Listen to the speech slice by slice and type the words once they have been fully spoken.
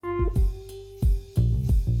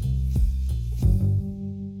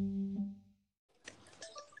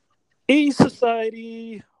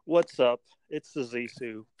Society, what's up? It's the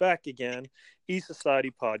Zisu back again.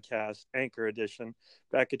 Society podcast, Anchor Edition,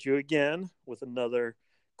 back at you again with another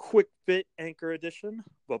quick bit Anchor Edition.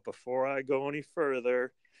 But before I go any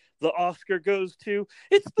further, the Oscar goes to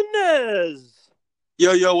it's the Nez.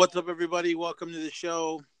 Yo, what's up, everybody? Welcome to the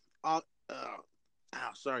show.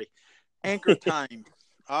 Sorry, Anchor Time,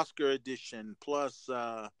 Oscar Edition, plus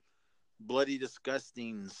Bloody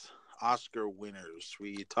Disgusting's Oscar winners.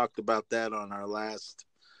 We talked about that on our last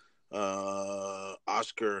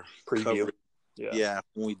Oscar Preview. coverage. Yeah,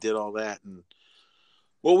 when we did all that and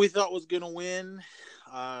what we thought was going to win.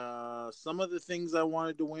 Some of the things I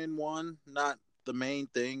wanted to win won, not the main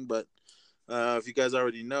thing, but if you guys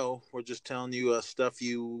already know, we're just telling you stuff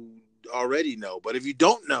you already know. But if you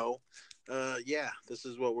don't know, this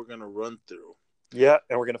is what we're going to run through. Yeah,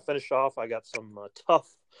 and we're going to finish off. I got some tough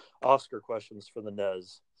Oscar questions for the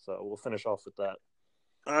Nez, so we'll finish off with that.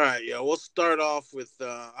 All right, we'll start off with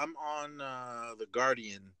I'm on The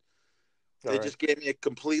Guardian. They just gave me a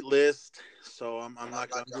complete list, so I'm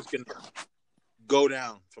just going to go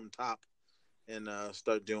down from top and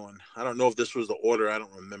start doing. I don't know if this was the order. I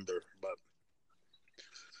don't remember,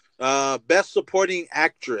 but Best Supporting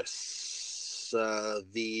Actress.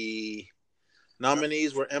 The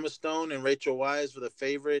nominees were Emma Stone and Rachel Weisz for The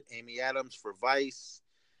Favorite, Amy Adams for Vice,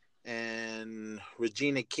 and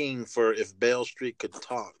Regina King for If Beale Street Could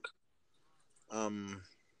Talk.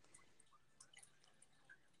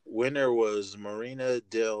 Winner was Marina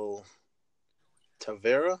del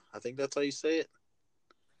Tavera. I think that's how you say it.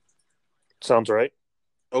 Sounds right.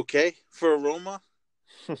 Okay, for Roma.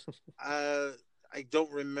 I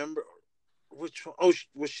don't remember which one. Oh,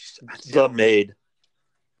 The Maid.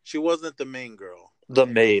 She wasn't the main girl. The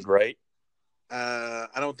Maid, right? I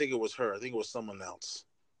don't think it was her. I think it was someone else.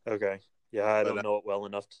 Okay. Yeah, I don't know it well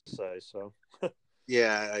enough to say, so.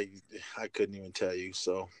 Yeah, I couldn't even tell you,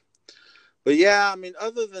 so. But yeah, I mean,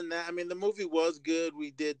 other than that, I mean, the movie was good. We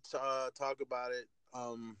did talk about it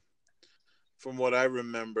from what I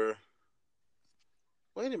remember.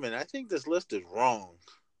 Wait a minute. I think this list is wrong.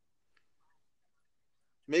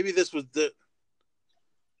 Maybe this was the...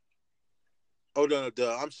 Oh, no,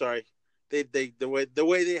 duh. I'm sorry. The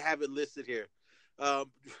way they have it listed here.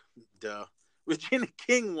 Duh. Regina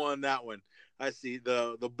King won that one. I see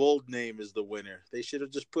the bold name is the winner. They should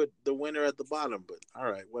have just put the winner at the bottom, but all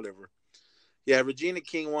right, whatever. Yeah, Regina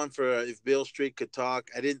King won for If Beale Street Could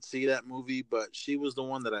Talk. I didn't see that movie, but she was the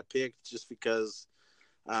one that I picked just because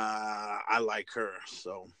I like her.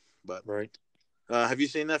 So, but right. Have you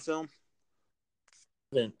seen that film?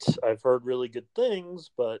 I've heard really good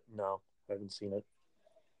things, but no, I haven't seen it.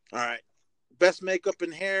 All right. Best makeup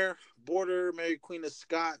and hair, Border, Mary Queen of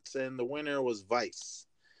Scots, and the winner was Vice.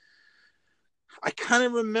 I kind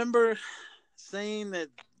of remember saying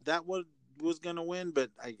that was going to win,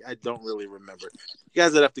 but I don't really remember. You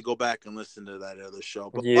guys would have to go back and listen to that other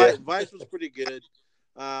show. But yeah. Vice was pretty good.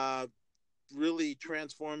 Really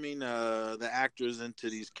transforming the actors into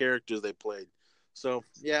these characters they played. So,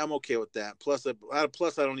 yeah, I'm okay with that. Plus, I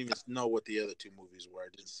don't even know what the other two movies were. I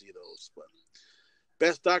didn't see those. But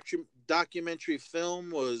best documentary film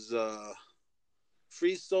was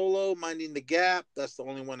Free Solo, Minding the Gap. That's the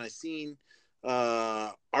only one I seen.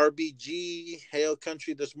 RBG, Hail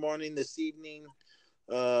Country This Evening,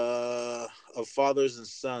 of Fathers and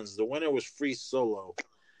Sons. The winner was Free Solo.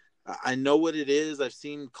 I know what it is. I've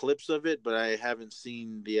seen clips of it, but I haven't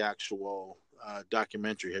seen the actual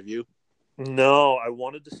documentary. Have you? No, I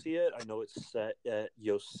wanted to see it. I know it's set at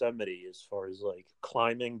Yosemite as far as like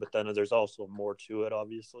climbing, but then there's also more to it,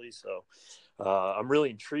 obviously. So I'm really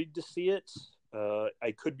intrigued to see it.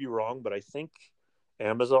 I could be wrong, but I think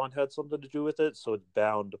Amazon had something to do with it, so it's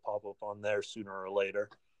bound to pop up on there sooner or later.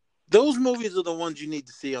 Those movies are the ones you need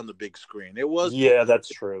to see on the big screen. That's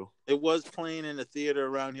true. It was playing in a theater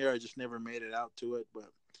around here. I just never made it out to it, but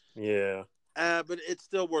yeah. But it's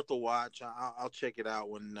still worth a watch. I'll check it out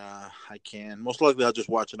when I can. Most likely, I'll just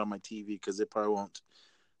watch it on my TV because it probably won't.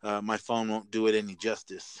 My phone won't do it any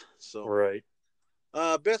justice. So right.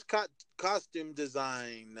 Best costume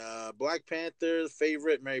design: Black Panther,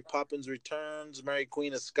 Favorite, Mary Poppins Returns, Mary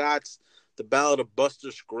Queen of Scots, The Ballad of Buster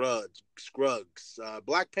Scruggs.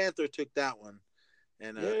 Black Panther took that one,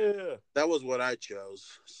 and that was what I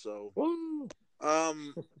chose. So,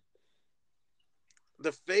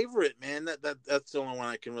 The Favorite, man, that's the only one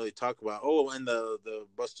I can really talk about. Oh, and the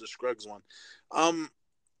Buster Scruggs one. I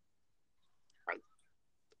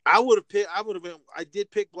did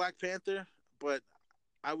pick Black Panther, but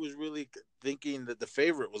I was really thinking that The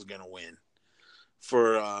Favorite was going to win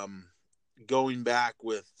for going back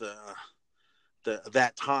with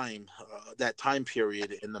that time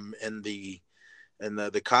period in the and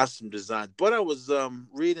the costume design. But I was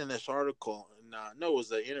reading this article, and no, it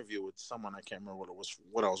was an interview with someone. I can't remember what it was,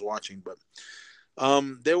 what I was watching, but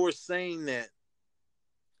they were saying that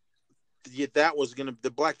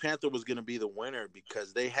the Black Panther was gonna be the winner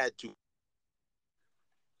because they had to.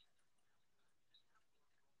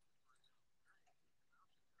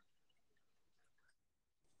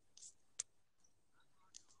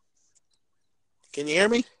 Can you hear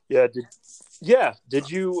me? Did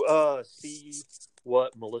you see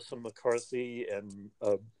what Melissa McCarthy and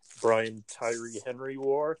Brian Tyree Henry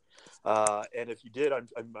wore? And if you did, I'm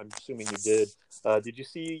assuming you did. Did you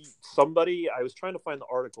see somebody? I was trying to find the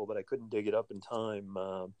article, but I couldn't dig it up in time.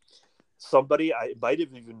 It might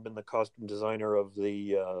have even been the costume designer of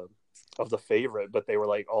the Favorite, but they were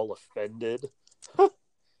like all offended.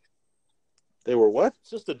 They were what? It's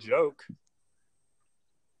just a joke.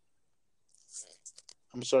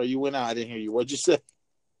 I'm sorry, you went out. I didn't hear you. What'd you say?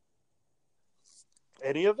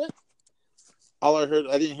 Any of it? All I heard,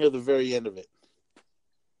 I didn't hear the very end of it.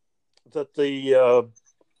 That the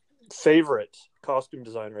Favorite costume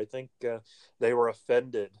designer, I think they were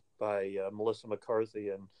offended by Melissa McCarthy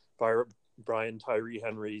and Brian Tyree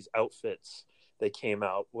Henry's outfits they came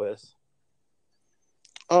out with.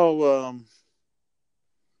 Oh,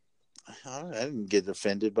 I didn't get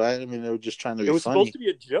offended by it. I mean, they were just trying to be funny. It was supposed to be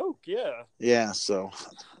a joke, yeah. Yeah, so,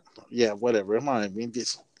 yeah, whatever. Come on, I mean,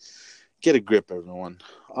 just get a grip, everyone.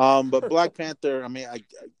 But Black Panther, I mean, I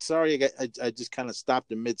just kind of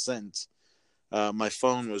stopped in mid-sentence. My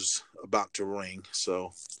phone was about to ring,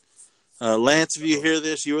 so Lance, if you hear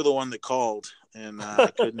this, you were the one that called, and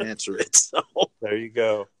I couldn't answer it. So there you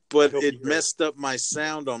go. But it messed up my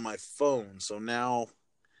sound on my phone, so now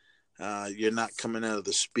you're not coming out of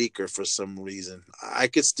the speaker for some reason. I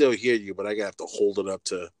could still hear you, but I got to hold it up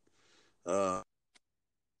to. But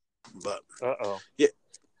yeah,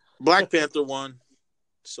 Black Panther won.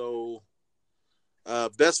 So,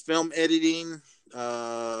 best film editing.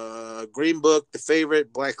 Green Book, The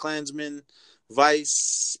Favorite, Black Klansman,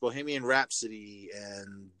 Vice, Bohemian Rhapsody,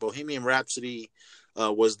 and Bohemian Rhapsody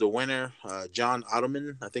was the winner. John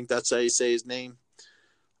Ottoman, I think that's how you say his name.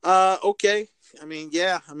 Okay, I mean,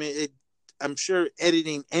 yeah, I mean, I'm sure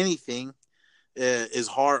editing anything is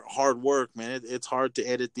hard work, man. It's hard to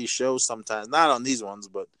edit these shows sometimes. Not on these ones,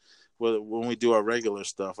 but when we do our regular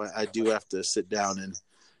stuff, I do have to sit down and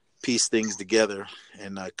piece things together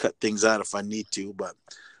and cut things out if I need to. But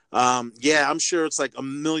yeah, I'm sure it's like a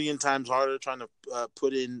million times harder trying to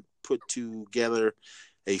put together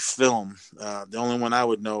a film. The only one I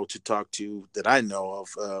would know to talk to that I know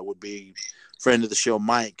of would be friend of the show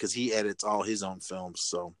Mike, because he edits all his own films.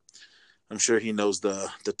 So I'm sure he knows the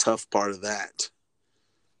tough part of that.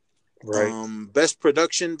 Right. Best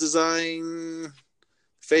production design.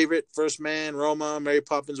 Favorite, First Man, Roma, Mary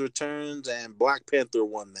Poppins Returns, and Black Panther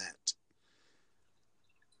won that.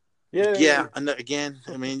 Yeah. And again,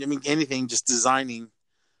 I mean, anything, just designing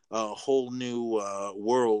whole new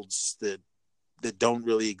worlds that don't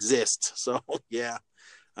really exist. So yeah,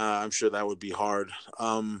 I'm sure that would be hard.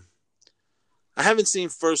 I haven't seen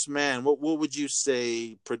First Man. What would you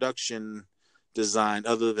say production design,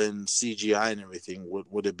 other than CGI and everything?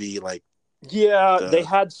 Would it be like? Yeah, they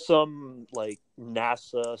had some like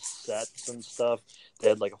NASA sets and stuff. They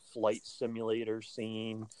had like a flight simulator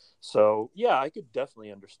scene. So yeah, I could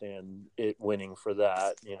definitely understand it winning for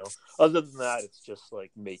that. You know, other than that, it's just like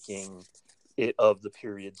making it of the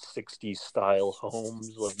period 60s style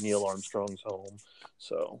homes of Neil Armstrong's home.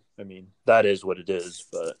 So I mean, that is what it is.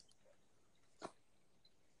 But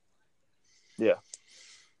yeah.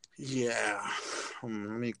 Yeah. Let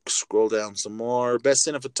me scroll down some more. Best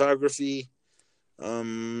cinematography.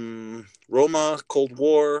 Roma, Cold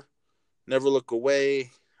War, Never Look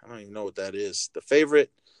Away. I don't even know what that is. The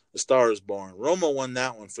Favorite, The Star Is Born. Roma won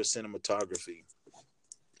that one for cinematography.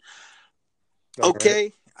 Okay.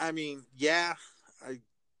 Right. I mean, yeah, I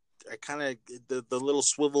kind of, the little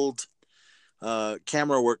swiveled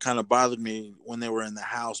camera work kind of bothered me when they were in the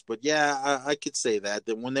house. But yeah, I could say that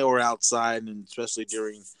when they were outside, and especially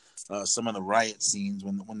during some of the riot scenes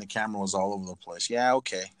when the camera was all over the place. Yeah,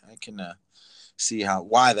 okay. I can see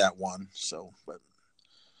why that won. So, but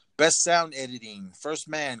best sound editing: First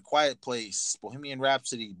Man, Quiet Place, Bohemian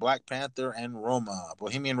Rhapsody, Black Panther, and Roma.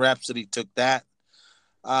 Bohemian Rhapsody took that.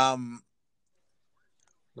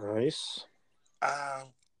 Nice.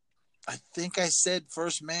 I think I said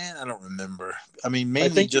First Man. I don't remember. I mean,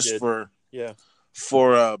 mainly just for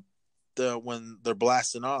when they're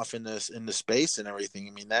blasting off in the space and everything.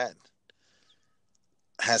 I mean, that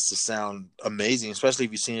has to sound amazing, especially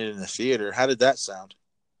if you've seen it in the theater. How did that sound?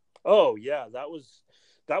 Oh yeah, that was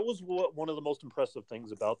that was one of the most impressive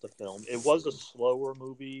things about the film. It was a slower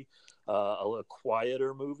movie, a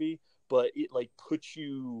quieter movie, but it like puts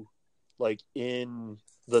you like in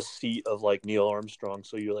the seat of like Neil Armstrong.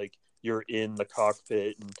 So you're in the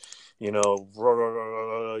cockpit, and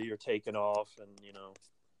you're taking off, and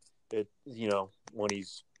when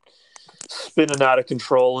he's spinning out of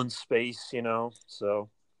control in space, So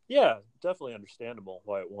yeah, definitely understandable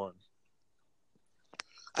why it won.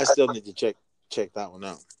 I still need to check that one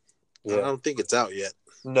out. Yeah. I don't think it's out yet.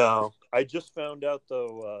 No, I just found out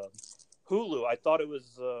though. Hulu. I thought it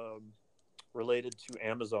was related to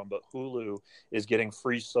Amazon, but Hulu is getting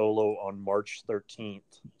free Solo on March 13th,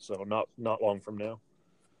 so not long from now.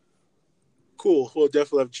 Cool. We'll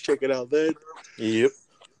definitely have to check it out then. Yep.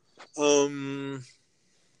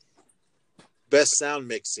 Best sound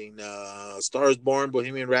mixing: Star is Born,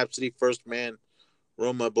 Bohemian Rhapsody, First Man,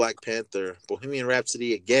 Roma, Black Panther, Bohemian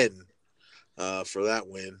Rhapsody again for that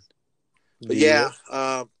win. But yeah,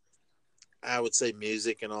 I would say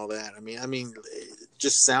music and all that. I mean,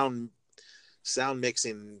 just sound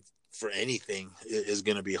mixing for anything is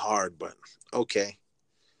going to be hard, but okay.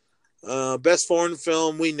 Best foreign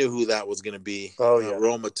film, we knew who that was going to be. Oh yeah,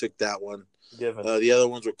 Roma took that one. Given. The other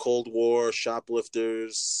ones were Cold War,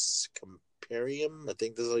 Shoplifters, Comparium, I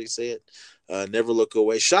think that's how you say it. Never Look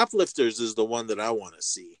Away. Shoplifters is the one that I want to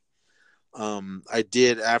see. I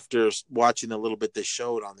did, after watching a little bit they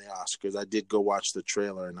showed on the Oscars, I did go watch the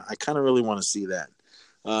trailer, and I kind of really want to see that.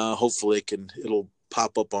 Hopefully it'll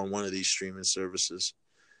pop up on one of these streaming services.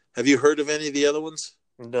 Have you heard of any of the other ones?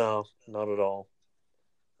 No, not at all.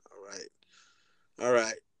 All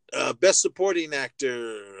right. Best Supporting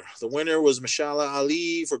Actor. The winner was Mahershala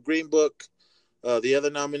Ali for Green Book. The other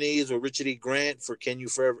nominees were Richard E. Grant for Can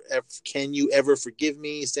You Ever Forgive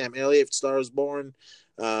Me? Sam Elliott for Star is Born.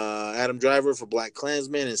 Adam Driver for Black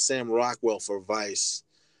Klansman, and Sam Rockwell for Vice.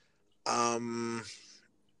 I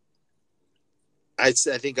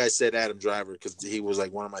think I said Adam Driver because he was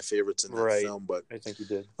like one of my favorites in that film. But I think he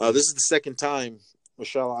did. This is the second time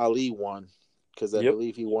Mahershala Ali won, because I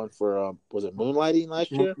believe he won for was it Moonlighting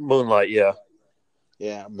last year? Moonlight, yeah.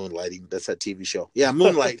 Yeah, Moonlighting. That's that TV show. Yeah,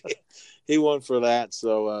 Moonlight. He won for that.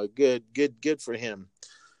 So good for him.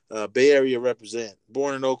 Bay Area represent.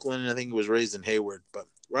 Born in Oakland, and I think he was raised in Hayward. But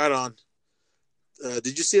right on.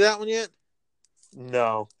 Did you see that one yet?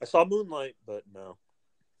 No, I saw Moonlight, but no.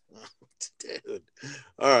 Dude.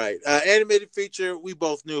 All right. Animated feature. We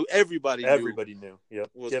both knew. Everybody knew. Yep.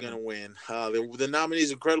 Was going to win. The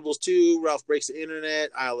nominees: Incredibles 2, Ralph Breaks the Internet,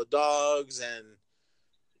 Isle of Dogs, and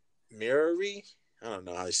Mirari. I don't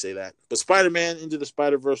know how you say that. But Spider-Man Into the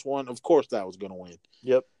Spider-Verse 1, of course that was going to win.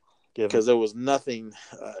 Yep. Because there was nothing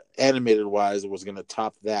animated-wise that was going to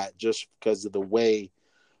top that, just because of the way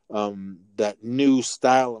that new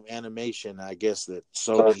style of animation, I guess, that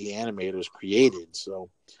Sony animators created.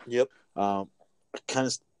 So, yep. I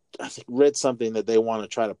think read something that they want to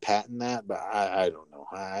try to patent that, but I don't know.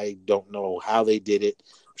 I don't know how they did it.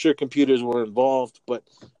 I'm sure computers were involved, but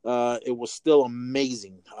it was still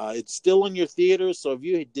amazing. It's still in your theaters, so if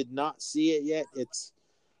you did not see it yet, it's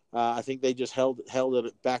I think they just held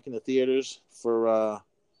it back in the theaters for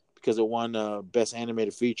because it won Best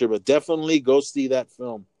Animated Feature. But definitely go see that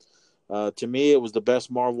film. To me, it was the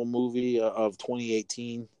best Marvel movie of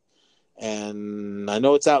 2018. And I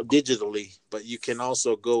know it's out digitally, but you can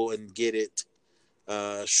also go and get it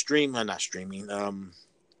not streaming.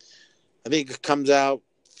 I think it comes out,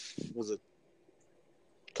 was it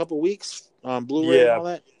a couple weeks on Blu-ray and all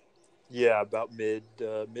that? Yeah, about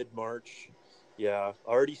mid-March. Yeah,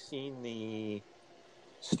 already seen the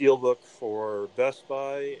Steelbook for Best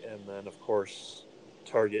Buy, and then, of course,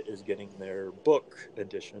 Target is getting their book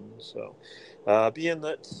edition. So, being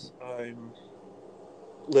that I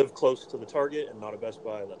live close to the Target and not a Best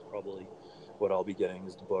Buy, that's probably what I'll be getting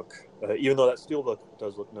is the book. Even though that Steelbook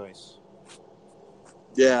does look nice.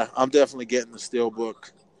 Yeah, I'm definitely getting the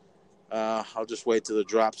Steelbook. I'll just wait till it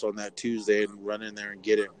drops on that Tuesday and run in there and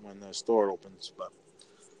get it when the store opens. But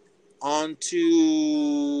on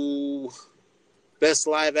to Best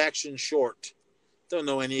Live Action Short. Don't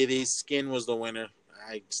know any of these. Skin was the winner.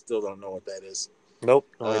 I still don't know what that is. Nope.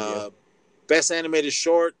 No idea. Best Animated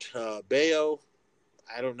Short, Bayo.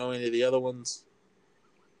 I don't know any of the other ones.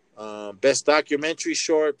 Best Documentary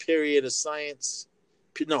Short, Period of Science.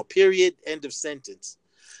 Period, End of Sentence.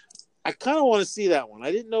 I kind of want to see that one.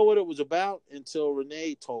 I didn't know what it was about until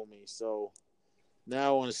Renee told me. So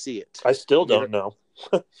now I want to see it. I still don't know.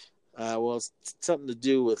 Well, it's something to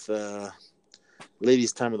do with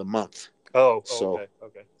Ladies' Time of the Month. Oh, so,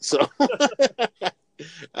 okay. So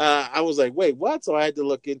I was like, wait, what? So I had to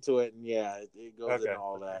look into it, and yeah, it goes into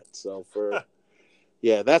all that. So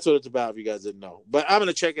Yeah, that's what it's about. If you guys didn't know, but I'm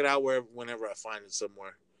gonna check it out whenever I find it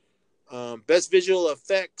somewhere. Best visual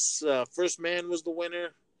effects. First Man was the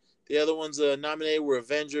winner. The other ones nominated were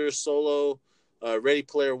Avengers, Solo, Ready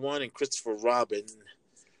Player One, and Christopher Robin.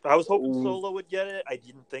 I was hoping Solo would get it. I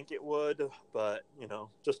didn't think it would, but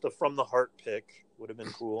just a from the heart pick would have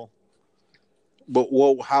been cool. But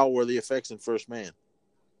how were the effects in First Man?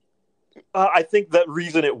 I think that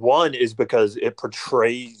reason it won is because it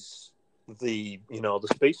portrays the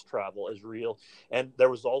space travel as real. And there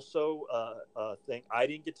was also a thing, I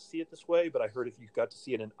didn't get to see it this way, but I heard if you got to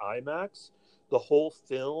see it in IMAX, the whole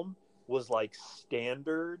film was like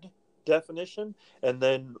standard definition, and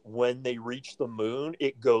then when they reach the moon,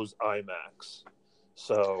 it goes IMAX.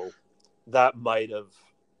 So that might have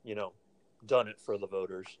done it for the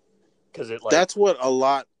voters, because that's what a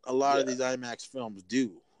lot of these IMAX films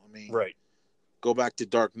do. I mean, right. Go back to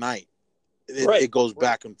Dark Knight. It goes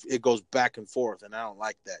back and forth, and I don't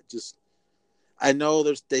like that. Just, I know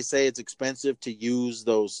they say it's expensive to use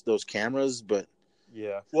those cameras, but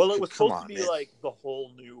yeah. Well, it was supposed to be man. like the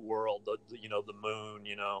whole new world, the moon,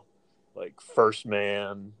 like First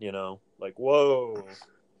Man, like whoa,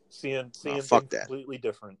 seeing things completely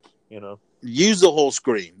different, Use the whole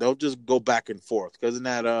screen. Don't just go back and forth. Because in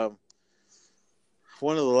that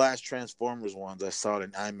one of the last Transformers ones, I saw it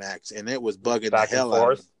in IMAX, and it was bugging the hell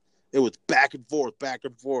out of me. It was back and forth. I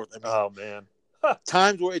mean, oh man,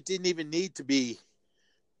 times where it didn't even need to be.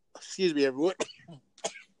 Excuse me, everyone.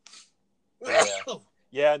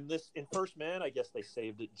 Yeah. And in First Man, I guess they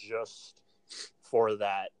saved it just for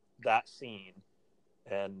that scene,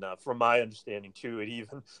 and from my understanding too, it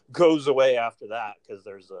even goes away after that because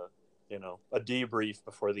there's a debrief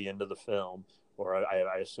before the end of the film, or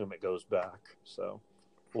I assume it goes back. So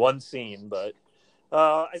one scene, but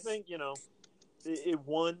I think it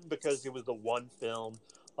won because it was the one film,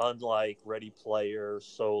 unlike Ready Player,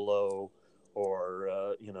 Solo,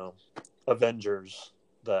 or Avengers,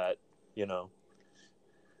 that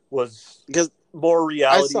was because more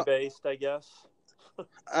reality based, I guess.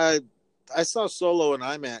 I saw Solo in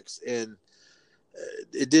IMAX, and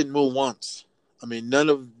it didn't move once. I mean,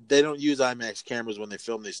 they don't use IMAX cameras when they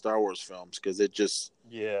film these Star Wars films because it just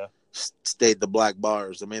stayed the black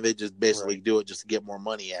bars. I mean, they just basically do it just to get more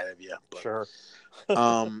money out of you. But, sure.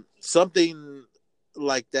 Something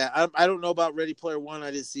like that. I don't know about Ready Player One. I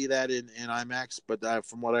didn't see that in IMAX, but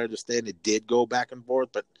from what I understand, it did go back and forth.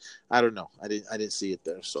 But I don't know. I didn't see it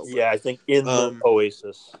there. So I think in the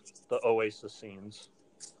Oasis scenes.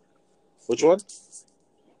 Which one?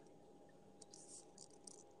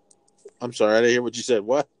 I'm sorry, I didn't hear what you said.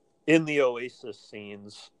 What? In the Oasis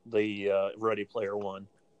scenes, the Ready Player One,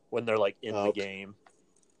 when they're like in the game.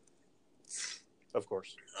 Of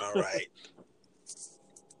course. All right.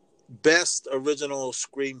 Best original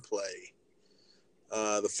screenplay.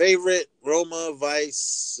 The Favorite, Roma,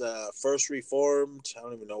 Vice, First Reformed. I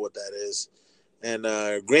don't even know what that is. And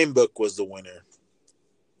Green Book was the winner.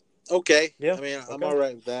 Okay. Yeah. I mean, I'm all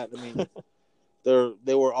right with that. I mean,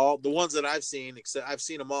 they were all the ones that I've seen. I've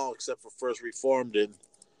seen them all except for First Reformed. And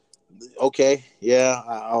okay, yeah,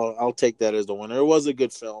 I'll take that as the winner. It was a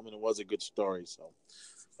good film and it was a good story. So,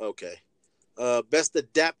 okay. Best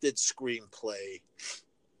adapted screenplay.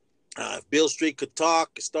 If Beale Street Could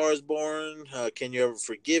Talk, A Star Is Born, Can You Ever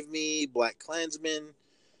Forgive Me, Black Klansman,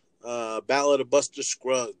 Ballad of Buster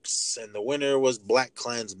Scruggs, and the winner was Black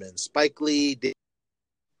Klansman. Spike Lee,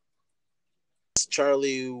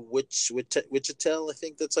 Charlie Wichitel, I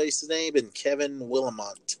think that's how you say his name, and Kevin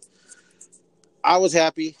Willamont. I was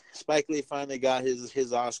happy. Spike Lee finally got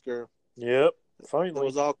his Oscar. Yep, finally. There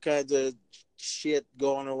was all kinds of shit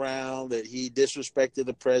going around that he disrespected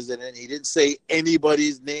the president. He didn't say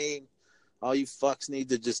anybody's name. All you fucks need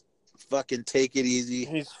to just fucking take it easy.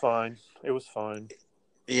 He's fine. It was fine.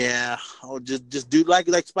 Yeah. Oh, just do like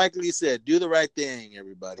Spike Lee said, do the right thing,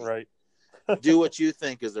 everybody. Right. Do what you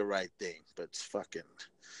think is the right thing. But fucking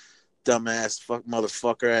dumbass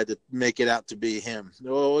motherfucker had to make it out to be him.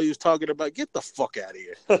 Oh, he was talking about get the fuck out of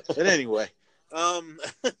here. But anyway,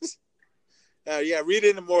 yeah, read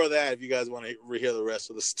into more of that if you guys want to hear the rest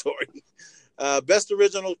of the story. Best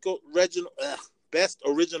original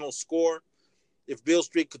score. If Beale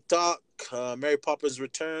Street Could Talk, Mary Poppins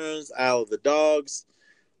Returns, Isle of the Dogs,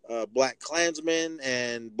 Black Klansman,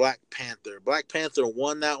 and Black Panther. Black Panther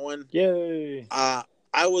won that one. Yay!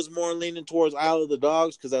 I was more leaning towards Isle of the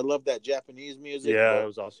Dogs because I love that Japanese music. Yeah, it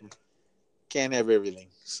was awesome. Can't have everything.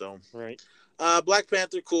 So right. Black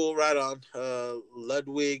Panther, cool, right on.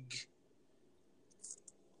 Ludwig.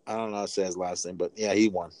 I don't know how to say his last name, but yeah, he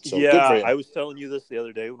won. So yeah, good for him. I was telling you this the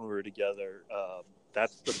other day when we were together.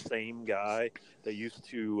 that's the same guy that used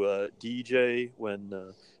to DJ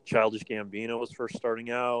when Childish Gambino was first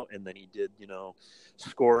starting out, and then he did,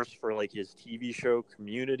 scores for like his TV show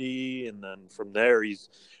Community, and then from there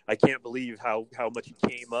I can't believe how much he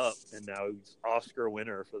came up, and now he's Oscar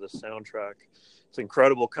winner for the soundtrack. It's an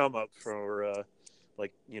incredible come up for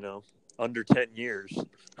under 10 years.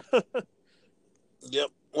 Yep.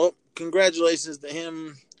 Well, congratulations to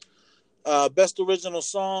him. Best original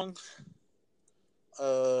song.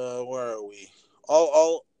 Where are we?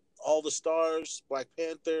 All the Stars, Black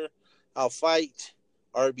Panther, I'll Fight,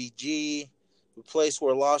 RBG, The Place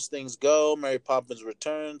Where Lost Things Go, Mary Poppins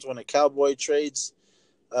Returns, When a Cowboy Trades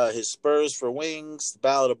his Spurs for Wings, The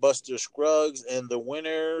Ballad of Buster Scruggs, and the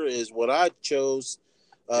winner is what I chose,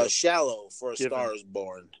 Shallow for A Star Is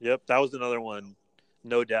Born. Yep, that was another one.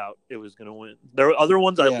 No doubt it was going to win. There were other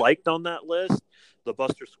ones I liked on that list. The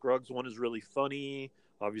Buster Scruggs one is really funny.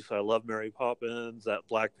 Obviously, I love Mary Poppins. That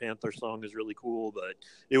Black Panther song is really cool, but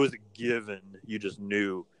it was a given. You just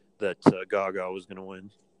knew that Gaga was going to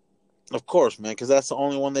win. Of course, man, because that's the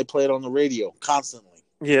only one they played on the radio constantly.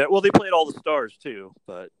 Yeah, well, they played All the Stars, too,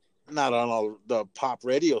 but... Not on all the pop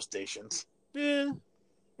radio stations. Yeah.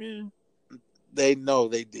 They know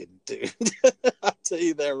they didn't, dude. I'll tell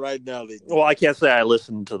you that right now. They didn't. Well, I can't say I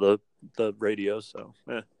listened to the radio, so...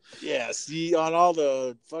 Yeah, see, on all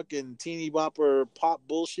the fucking teeny bopper pop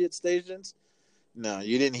bullshit stations, no,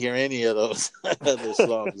 you didn't hear any of those other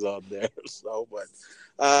songs on there. So, but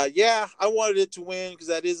yeah, I wanted it to win because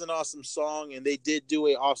that is an awesome song, and they did do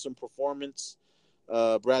an awesome performance.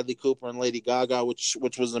 Bradley Cooper and Lady Gaga,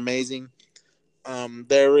 which was amazing.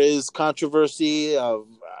 There is controversy of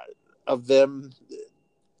them,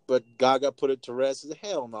 but Gaga put it to rest. Said,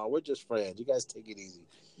 hell no, we're just friends. You guys take it easy.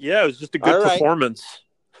 Yeah, it was just a good performance.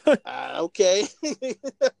 Okay, I'm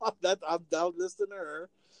listening to her.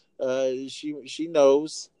 She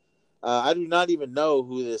knows. I do not even know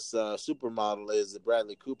who this supermodel is that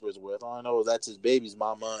Bradley Cooper is with. All I know is that's his baby's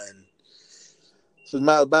mama, and it's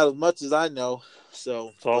about as much as I know. So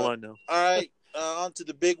that's all I know. All right, on to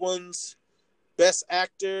the big ones. Best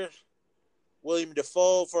Actor: William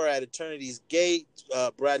Dafoe for At Eternity's Gate,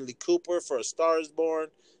 Bradley Cooper for A Star Is Born,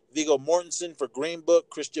 Viggo Mortensen for Green Book,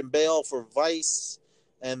 Christian Bale for Vice.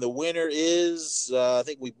 And the winner is, I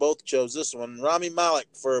think we both chose this one, Rami Malek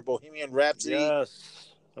for Bohemian Rhapsody.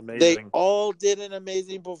 Yes, amazing. They all did an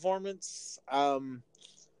amazing performance.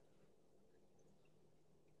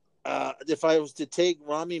 If I was to take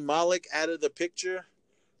Rami Malek out of the picture,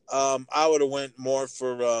 I would have went more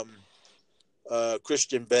for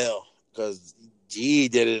Christian Bale because he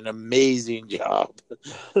did an amazing job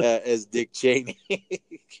as Dick Cheney.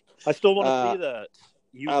 I still want to see that.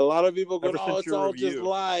 A lot of people go, "Oh, it's all just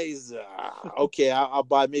lies." Okay, I'll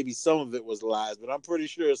buy maybe some of it was lies, but I'm pretty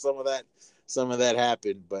sure some of that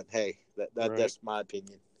happened. But hey, that's my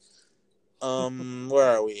opinion. Where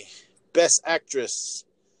are we? Best Actress: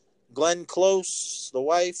 Glenn Close, The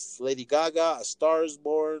Wife, Lady Gaga, A Star Is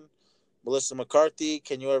Born, Melissa McCarthy,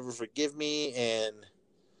 Can You Ever Forgive Me, and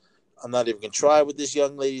I'm not even gonna try with this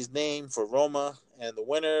young lady's name for Roma. And the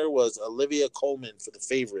winner was Olivia Colman for The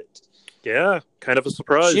Favorite. Yeah, kind of a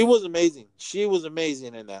surprise. She was amazing. She was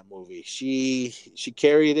amazing in that movie. She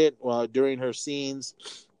carried it during her scenes,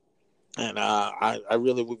 and I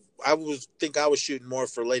was shooting more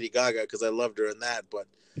for Lady Gaga because I loved her in that. But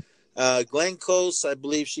Glenn Close, I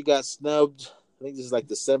believe she got snubbed. I think this is like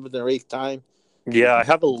the 7th or 8th time. Yeah, I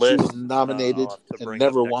have a list. She was nominated and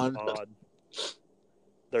never won.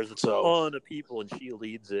 There's a ton of people, and she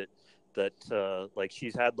leads it. That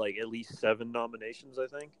she's had at least 7 nominations, I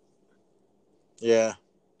think. Yeah,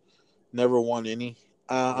 never won any.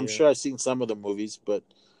 I'm sure I've seen some of the movies, but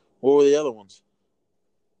what were the other ones?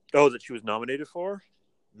 Oh, that she was nominated for?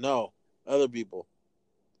 No, other people.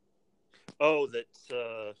 Oh, that.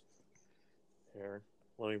 Here,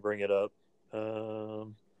 let me bring it up.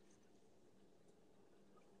 I'll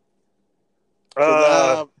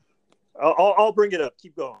bring it up.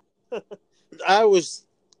 Keep going.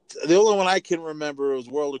 The only one I can remember was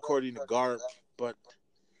World According to Garp, but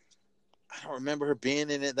I don't remember her being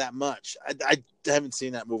in it that much. I haven't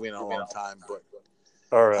seen that movie in a long time, but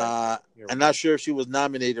all right. I'm not sure if she was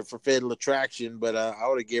nominated for Fatal Attraction, but I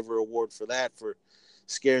would have gave her an award for that for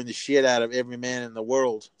scaring the shit out of every man in the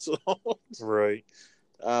world. So, right.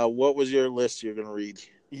 What was your list you're going to read?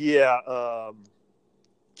 Yeah.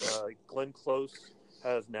 Glenn Close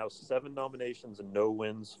has now 7 nominations and no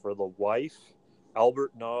wins for The Wife,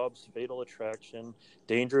 Albert Nobbs, Fatal Attraction,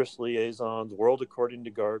 Dangerous Liaisons, World According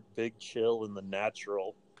to Garp, Big Chill, and The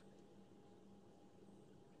Natural.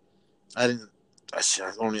 I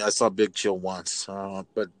saw Big Chill once,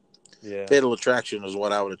 but Yeah. Fatal Attraction is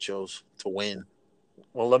what I would have chose to win.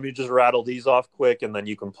 Well, let me just rattle these off quick, and then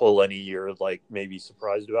you can pull any you're like maybe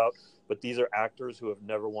surprised about. But these are actors who have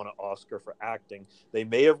never won an Oscar for acting. They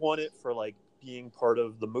may have won it for like being part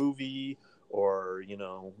of the movie, or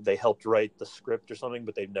they helped write the script or something,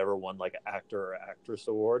 but they've never won like an actor or actress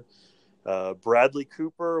award. Bradley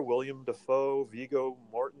Cooper, William Dafoe, Viggo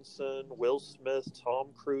Mortensen, Will Smith, Tom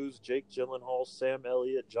Cruise, Jake Gyllenhaal, Sam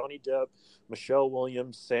Elliott, Johnny Depp, Michelle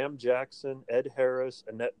Williams, Sam Jackson, Ed Harris,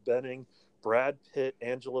 Annette Bening, Brad Pitt,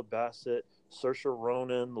 Angela Bassett, Saoirse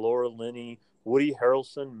Ronan, Laura Linney, Woody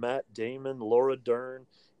Harrelson, Matt Damon, Laura Dern,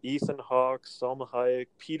 Ethan Hawke, Salma Hayek,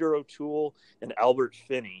 Peter O'Toole, and Albert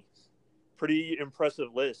Finney. Pretty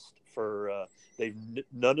impressive list for they've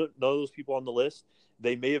none of those people on the list.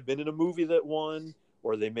 They may have been in a movie that won,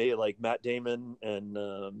 or they may like Matt Damon and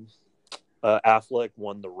Affleck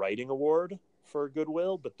won the writing award for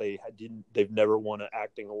Goodwill, but they've never won an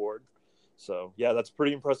acting award. So yeah, that's a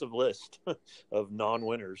pretty impressive list of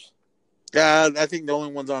non-winners. I think the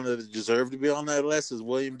only ones on there that deserve to be on that list is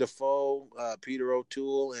William Dafoe, Peter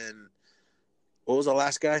O'Toole, and what was the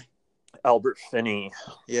last guy? Albert Finney.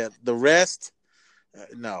 Yeah, the rest,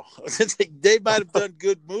 no. They might have done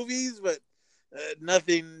good movies, but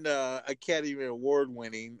nothing Academy Award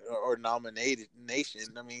winning or nominated nation.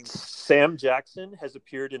 I mean, Sam Jackson has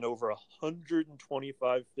appeared in over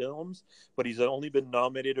 125 films, but he's only been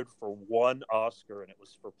nominated for one Oscar, and it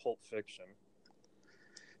was for Pulp Fiction.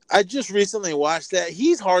 I just recently watched that.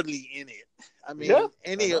 He's hardly in it. I mean, yeah,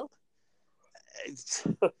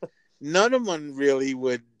 none of them really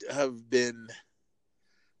would have been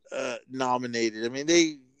nominated. I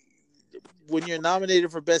mean, when you're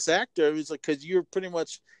nominated for Best Actor, it's like because you're pretty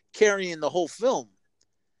much carrying the whole film.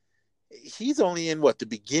 He's only in the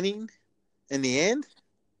beginning and the end.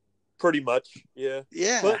 Pretty much, yeah.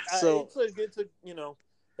 Yeah. But so it's a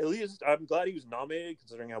at least I'm glad he was nominated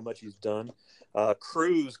considering how much he's done.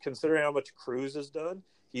 Cruise, considering how much Cruise has done,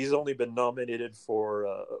 he's only been nominated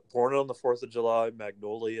for Born on the 4th of July,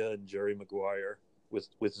 Magnolia, and Jerry Maguire with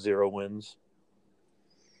 0 wins.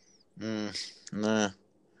 Nah.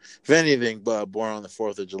 If anything, but Born on the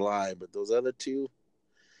 4th of July, but those other two,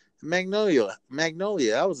 Magnolia,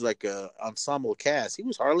 that was like a ensemble cast. He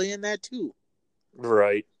was hardly in that too.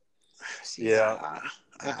 Right. Yeah.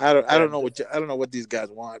 I don't know what these guys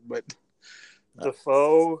want, but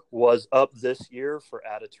Dafoe was up this year for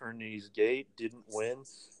At Eternity's Gate, didn't win,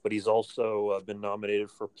 but he's also been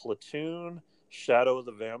nominated for Platoon, Shadow of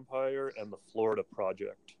the Vampire, and The Florida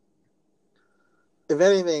Project. If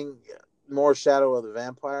anything, more Shadow of the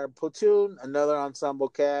Vampire. Platoon, another ensemble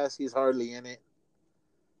cast. He's hardly in it.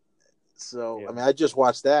 So, yeah. I mean, I just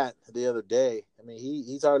watched that the other day. I mean,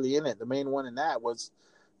 he's hardly in it. The main one in that was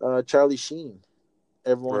Charlie Sheen.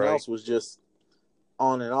 Everyone else was just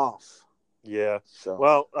on and off. Yeah. So.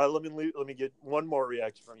 Well, let me get one more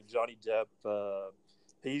reaction from you. Johnny Depp,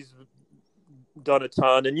 he's done a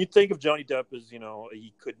ton, and you'd think of Johnny Depp as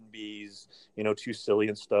he couldn't be, too silly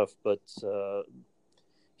and stuff, but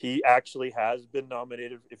he actually has been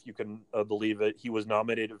nominated, if you can believe it. He was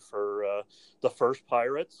nominated for The First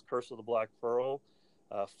Pirates, Curse of the Black Pearl,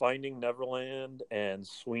 Finding Neverland, and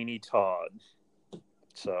Sweeney Todd.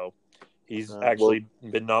 So he's actually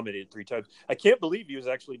been nominated 3 times. I can't believe he was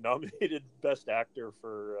actually nominated Best Actor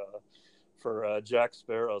for Jack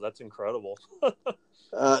Sparrow. That's incredible.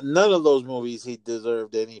 None of those movies he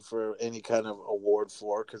deserved any kind of award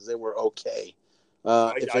for because they were okay.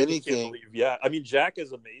 If anything, I mean, Jack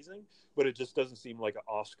is amazing, but it just doesn't seem like an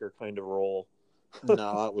Oscar kind of role.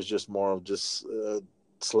 No, it was just more of just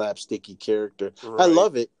slapsticky character. Right. I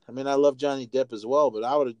love it. I mean, I love Johnny Depp as well, but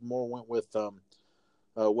I would have more went with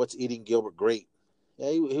What's Eating Gilbert Grape.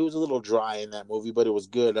 Yeah, he was a little dry in that movie, but it was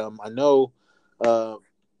good. I know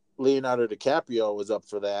Leonardo DiCaprio was up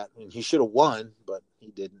for that, and he should have won, but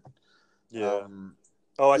he didn't. Yeah.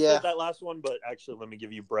 I said that last one, but actually, let me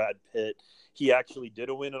give you Brad Pitt. He actually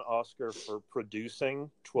did win an Oscar for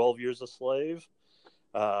producing 12 Years a Slave,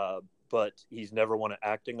 but he's never won an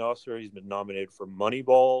acting Oscar. He's been nominated for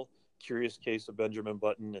Moneyball, Curious Case of Benjamin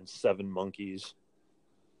Button, and 7 Monkeys.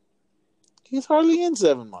 He's hardly in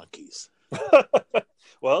 7 Monkeys.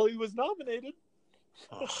 Well, he was nominated.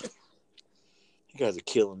 You guys are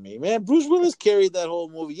killing me, man. Bruce Willis carried that whole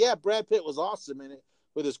movie. Yeah, Brad Pitt was awesome in it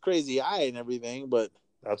with his crazy eye and everything, but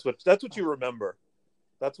that's what you remember.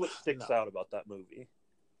 That's what sticks out about that movie.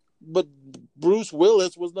 But Bruce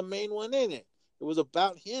Willis was the main one in it. It was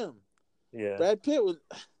about him. Yeah. Brad Pitt was.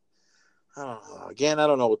 I don't know. Again, I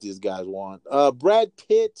don't know what these guys want. Brad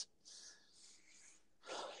Pitt.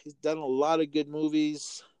 He's done a lot of good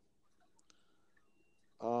movies.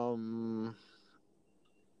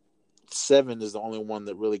 Seven is the only one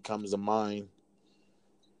that really comes to mind.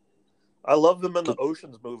 I love them in the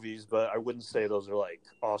Ocean's movies, but I wouldn't say those are like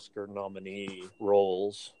Oscar nominee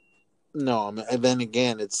roles. No, I mean, and then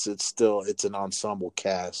again, it's still an ensemble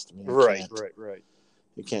cast. I mean, Right.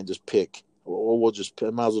 You can't just pick. Or might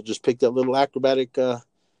as well just pick that little acrobatic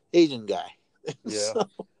Asian guy. Yeah. So,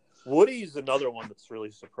 Woody's another one that's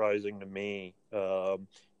really surprising to me.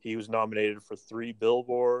 He was nominated for 3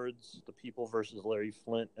 Billboards, The People versus Larry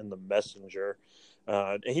Flint, and The Messenger.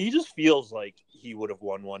 And he just feels like he would have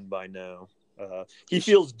won one by now. He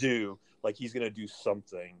feels due, like he's going to do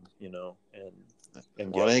something, and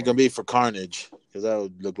well, it ain't going to be for Carnage, because that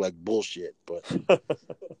would look like bullshit, but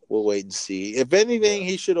we'll wait and see. If anything,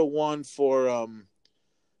 he should have won for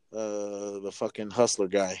the fucking Hustler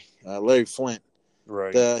guy, Larry Flint.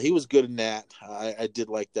 Right. He was good in that. I did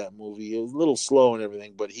like that movie. It was a little slow and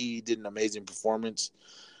everything, but he did an amazing performance.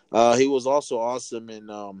 He was also awesome in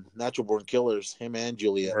Natural Born Killers. Him and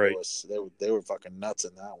Juliette Lewis. They were fucking nuts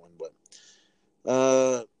in that one.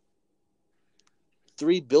 But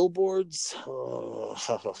 3 Billboards.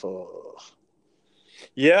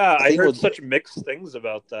 Yeah, I heard such mixed things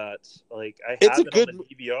about that. Like I have it on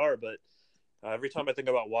the DVR, but every time I think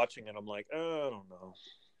about watching it, I'm like, I don't know.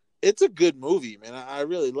 It's a good movie, man. I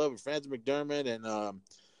really love it. Frances McDermott and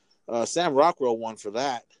Sam Rockwell won for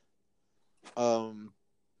that,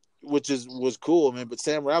 which was cool, man. But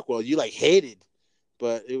Sam Rockwell, you like hated,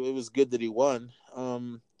 but it was good that he won.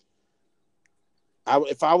 I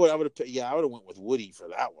would have went with Woody for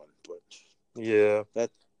that one, but yeah,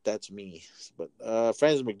 that's me. But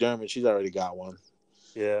Frances McDermott, she's already got one.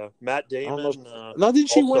 Yeah, Matt Damon. No,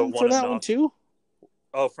 didn't she win for that one too?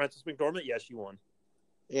 Oh, Frances McDormand, yeah, she won.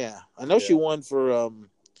 Yeah, I know she won for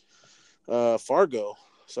Fargo.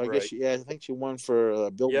 So I guess I think she won for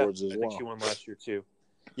Billboards as well. I think she won last year too.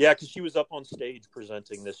 Yeah, because she was up on stage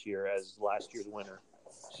presenting this year as last year's winner.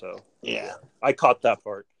 So yeah, I caught that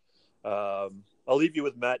part. I'll leave you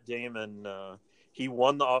with Matt Damon. He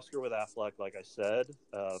won the Oscar with Affleck, like I said,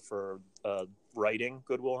 for writing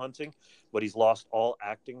Good Will Hunting, but he's lost all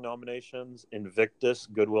acting nominations: Invictus,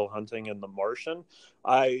 Good Will Hunting, and The Martian.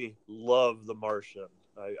 I love The Martian.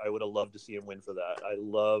 I would have loved to see him win for that. I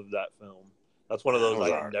love that film. That's one of those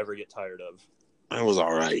I never get tired of. It was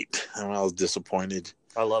all right. I was disappointed.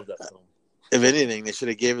 I love that film. If anything, they should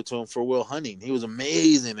have gave it to him for Will Hunting. He was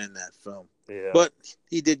amazing in that film. Yeah. But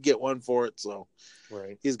he did get one for it, so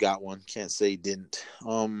he's got one. Can't say he didn't.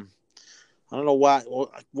 I don't know why.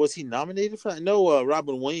 Was he nominated for that? I know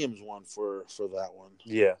Robin Williams won for that one.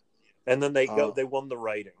 Yeah. And then they won the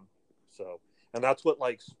writing. So, and that's what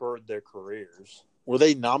spurred their careers. Were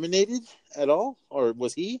they nominated at all, or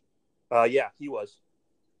was he? Yeah, he was.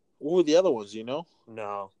 What were the other ones? You know?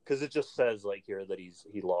 No, because it just says here that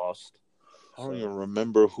he lost. I don't even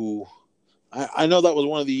remember who. I know that was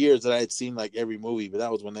one of the years that I had seen every movie, but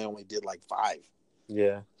that was when they only did 5.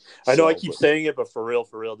 Yeah, I know. I keep saying it, but for real,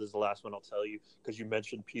 this is the last one I'll tell you because you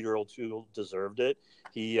mentioned Peter O'Toole deserved it.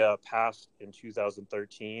 He passed in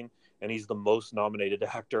 2013, and he's the most nominated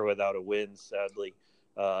actor without a win. Sadly,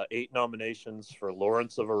 8 nominations for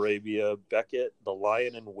Lawrence of Arabia, Beckett, The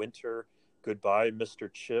Lion in Winter, Goodbye,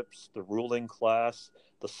 Mr. Chips, The Ruling Class,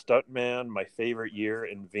 The Stuntman, My Favorite Year,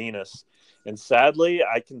 and Venus. And sadly,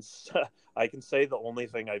 I can say the only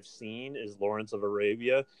thing I've seen is Lawrence of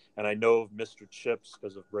Arabia, and I know of Mr. Chips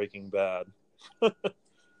because of Breaking Bad.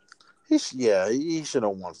 He should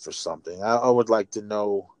have won for something. I would like to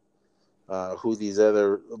know who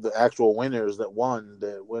the actual winners that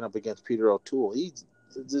went up against Peter O'Toole. He's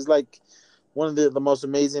one of the most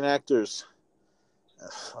amazing actors.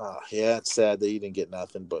 Yeah, it's sad that he didn't get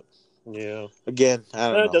nothing, but yeah. Again,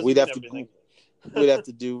 I don't know. We'd have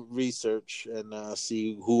to do research and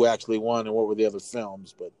see who actually won and what were the other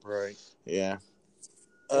films. But yeah.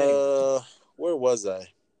 Where was I?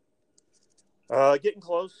 Getting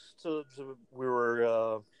close to. We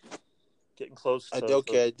were getting close to.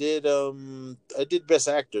 I did Best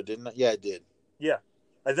Actor, didn't I? Yeah, I did. Yeah,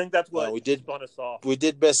 I think that's what we did. Spun us off. We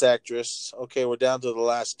did Best Actress. Okay, we're down to the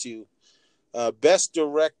last 2. Best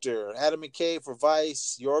Director, Adam McKay for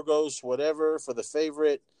Vice, Yorgos, whatever, for The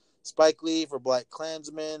Favorite, Spike Lee for Black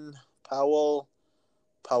Klansman, Powell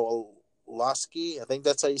Pawlowski, I think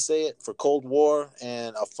that's how you say it, for Cold War,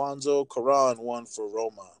 and Alfonso Cuarón won for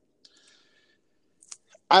Roma.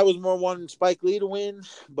 I was more wanting Spike Lee to win,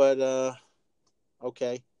 but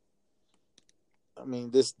okay. I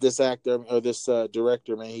mean, this actor or this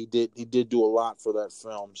director, man, he did do a lot for that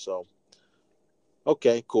film, so.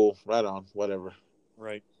 Okay, cool. Right on. Whatever.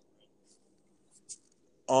 Right.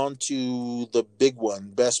 On to the big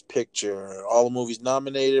one, Best Picture. All the movies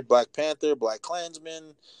nominated: Black Panther, Black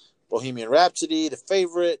Klansman, Bohemian Rhapsody, The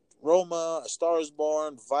Favorite, Roma, A Star Is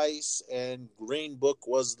Born, Vice, and Green Book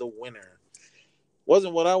was the winner.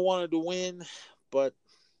 Wasn't what I wanted to win, but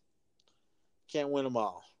can't win them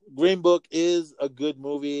all. Green Book is a good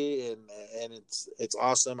movie, and it's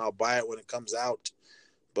awesome. I'll buy it when it comes out,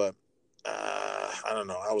 but I don't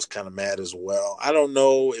know. I was kind of mad as well. I don't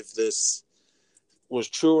know if this was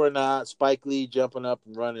true or not. Spike Lee jumping up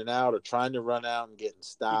and running out, or trying to run out and getting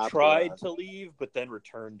stopped. He tried to leave, but then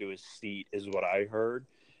returned to his seat, is what I heard.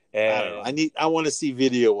 And I don't know. I want to see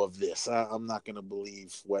video of this. I'm not going to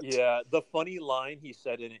believe what. Yeah, the funny line he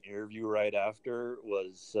said in an interview right after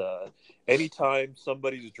was, anytime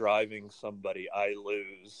somebody's driving somebody, I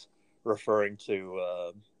lose, referring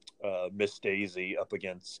to Miss Daisy up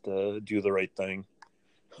against Do the Right Thing.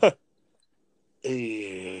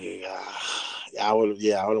 I would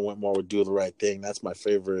have went more with Do the Right Thing. That's my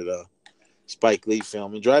favorite Spike Lee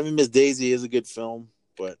film. And Driving Miss Daisy is a good film,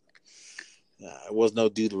 but it was no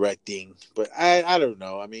Do the Right Thing. But I don't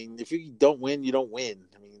know. I mean, if you don't win, you don't win.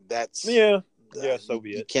 I mean, that's so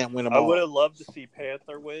be it. You can't win them all. I would have loved to see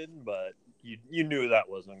Panther win, but you knew that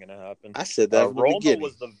wasn't going to happen. I said that from the Roma beginning.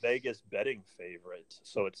 Was the Vegas betting favorite,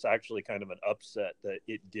 so it's actually kind of an upset that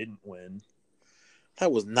it didn't win.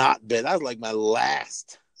 That was not bad. That was like my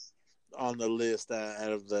last on the list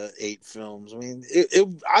out of the 8 films. I mean,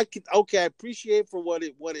 I appreciate for what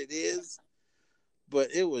it is,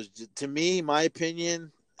 but it was just, to me, my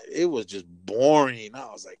opinion, it was just boring. I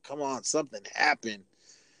was like, come on, something happened,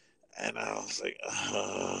 and I was like,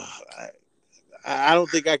 I don't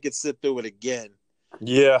think I could sit through it again.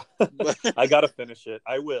 Yeah, I gotta finish it.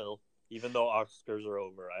 I will. Even though Oscars are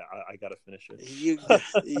over, I gotta finish it. You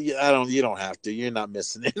don't have to. You're not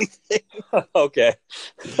missing anything. Okay.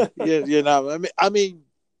 You're not. I mean,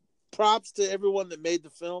 props to everyone that made the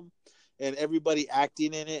film and everybody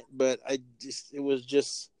acting in it. But it was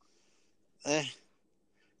just. I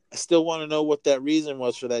still want to know what that reason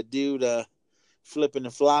was for that dude flipping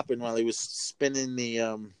and flopping while he was spinning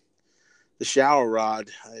the shower rod.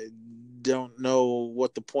 I don't know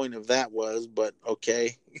what the point of that was, but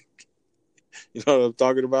okay. You know what I'm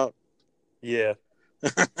talking about? Yeah,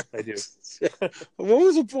 I do. What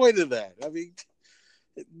was the point of that? I mean,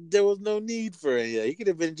 there was no need for it. He could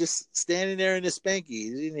have been just standing there in his spankies. He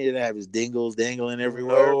didn't need to have his dingles dangling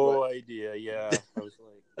everywhere. No idea. Yeah, I was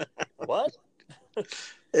like, what?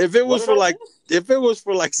 If it was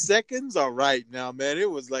for like seconds, all right. Now, man,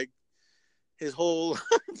 it was like his whole.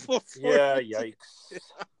 Yeah, yikes.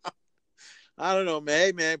 I don't know, man.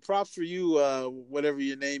 Hey, man, props for you, whatever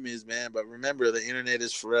your name is, man. But remember, the internet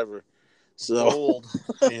is forever. So old.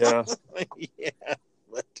 Yeah. Yeah.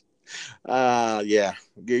 But yeah.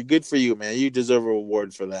 Good for you, man. You deserve a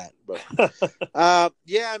reward for that. But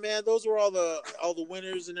yeah, man, those were all the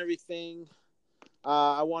winners and everything.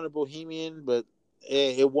 I wanted Bohemian, but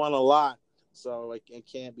it won a lot. So I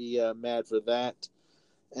can't be mad for that.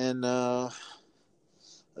 And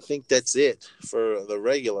I think that's it for the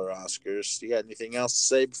regular Oscars. You got anything else to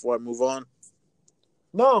say before I move on?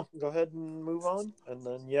 No, go ahead and move on. And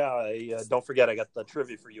then, don't forget, I got the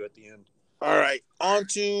trivia for you at the end. All right. On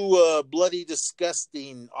to Bloody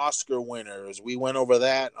Disgusting Oscar winners. We went over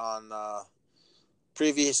that on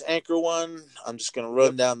previous Anchor one. I'm just going to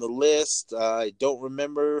run down the list. I don't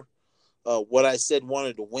remember what I said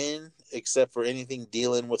wanted to win, except for anything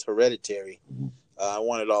dealing with Hereditary. I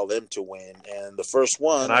wanted all them to win. And the first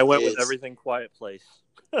one. And I went with Everything Quiet Place.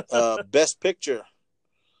 Best Picture.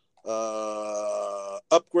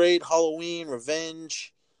 Upgrade, Halloween,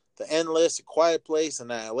 Revenge, The Endless, A Quiet Place,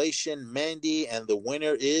 Annihilation, Mandy, and the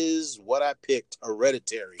winner is what I picked,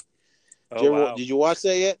 Hereditary. Wow. Did you watch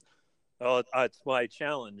that yet? Oh, it's my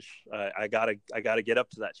challenge. I gotta get up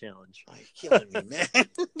to that challenge. Oh, you're killing me, man.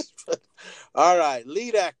 All right,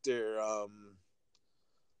 lead actor.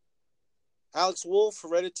 Alex Wolff,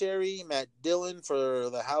 Hereditary. Matt Dillon for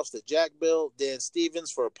The House That Jack Built. Dan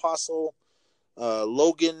Stevens for Apostle.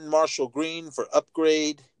 Logan Marshall Green for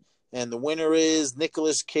Upgrade. And the winner is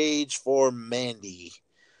Nicolas Cage for Mandy.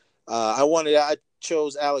 I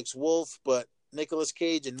chose Alex Wolff, but Nicolas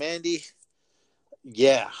Cage and Mandy,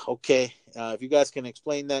 yeah, okay. If you guys can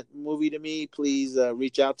explain that movie to me, please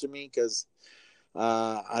reach out to me, because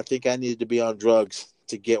I think I needed to be on drugs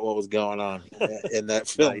to get what was going on in that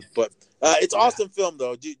film. Nice. But it's awesome film,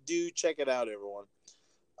 though. Do check it out, everyone.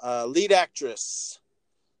 Lead actress.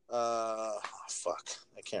 I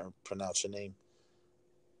can't pronounce her name.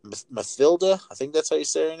 Mathilda, I think that's how you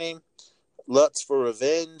say her name. Lutz for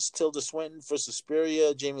Revenge. Tilda Swinton for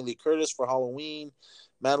Suspiria. Jamie Lee Curtis for Halloween.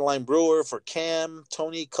 Madeline Brewer for Cam.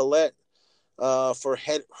 Toni Collette for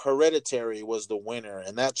Hereditary was the winner,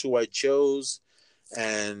 and that's who I chose.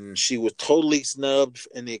 and she was totally snubbed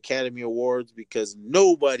in the Academy Awards because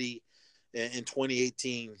nobody in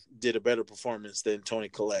 2018 did a better performance than Toni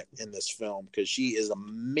Collette in this film because she is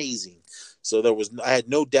amazing. So I had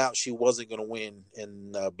no doubt she wasn't going to win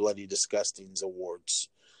in Bloody Disgusting's awards.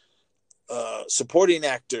 Supporting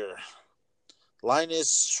actor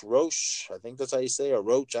Linus Roche, I think that's how you say it, or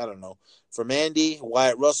Roach, I don't know. For Mandy,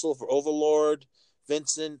 Wyatt Russell for Overlord,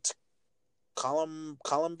 Vincent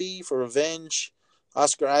Columby for Revenge,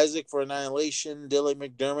 Oscar Isaac for Annihilation, Dylan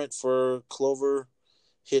McDermott for Clover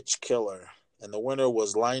Hitch Killer. And the winner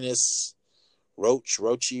was Linus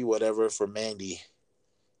Roachy, whatever, for Mandy.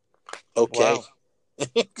 Okay. Wow.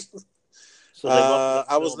 So they love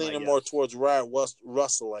the I was film, leaning more towards Wyatt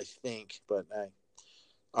Russell, I think, but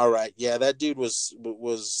all right. Yeah, that dude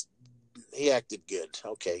was he acted good.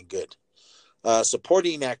 Okay, good.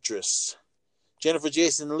 Supporting actress Jennifer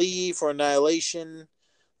Jason Leigh for Annihilation,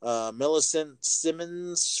 Millicent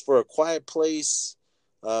Simmons for A Quiet Place,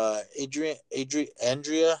 Andrea,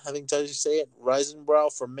 I think that's how you say it,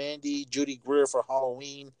 Risenbrow for Mandy, Judy Greer for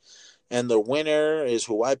Halloween, and the winner is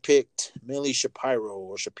who I picked, Millie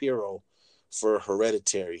Shapiro for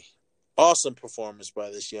Hereditary. Awesome performance by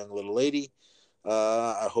this young little lady.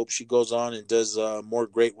 I hope she goes on and does more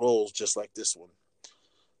great roles just like this one.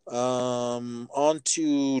 On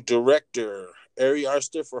to director Ari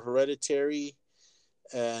Aster for Hereditary,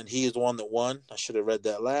 and he is the one that won. I should have read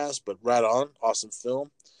that last, but right on. Awesome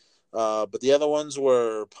film. But the other ones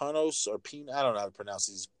were Panos or Pina. I don't know how to pronounce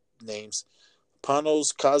these names.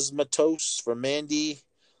 Panos Cosmatos for Mandy,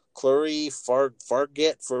 Clary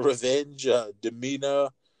Farget for Revenge, Demina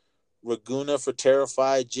Raguna for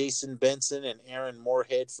Terrified, Jason Benson and Aaron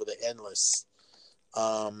Moorhead for The Endless.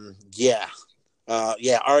 Ari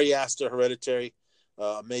Aster, Hereditary,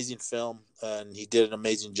 amazing film, and he did an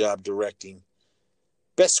amazing job directing.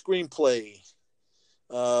 Best screenplay.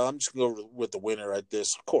 I'm just going to go with the winner at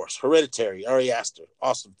this. Of course, Hereditary, Ari Aster.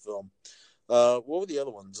 Awesome film. What were the other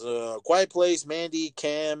ones? Quiet Place, Mandy,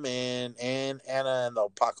 Cam, and Anna and the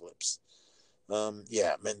Apocalypse.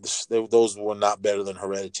 Those were not better than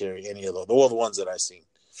Hereditary, any of those. They were the ones that I've seen.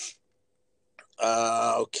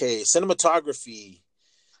 Okay, cinematography.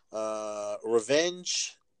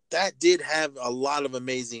 Revenge. That did have a lot of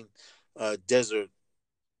amazing desert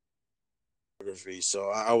photography, so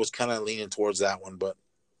I was kind of leaning towards that one, but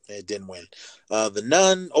it didn't win. The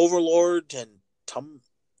Nun, Overlord, and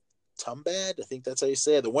Tumbad, I think that's how you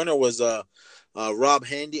say it. The winner was Rob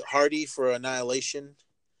Hardy for Annihilation.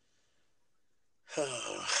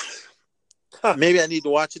 Maybe I need to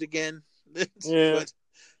watch it again. Yeah. But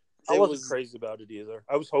I wasn't crazy about it either.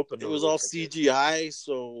 I was hoping it was all CGI,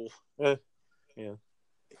 so yeah.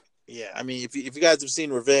 Yeah, I mean, if you guys have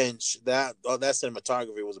seen Revenge, that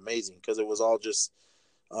cinematography was amazing because it was all just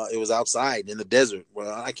it was outside in the desert.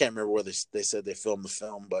 Well, I can't remember where they said they filmed the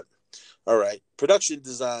film, but all right. Production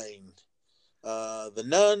design: The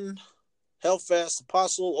Nun, Hellfest,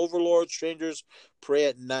 Apostle, Overlord, Strangers Pray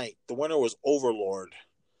at Night. The winner was Overlord.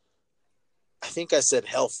 I think I said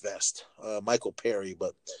Hellfest, Michael Perry,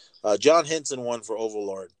 but John Henson won for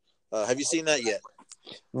Overlord. Have you seen that yet?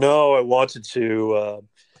 No, I wanted to.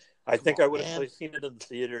 I think I would have seen it in the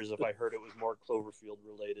theaters if I heard it was more Cloverfield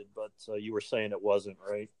related, but you were saying it wasn't,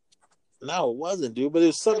 right? No, it wasn't, dude. But it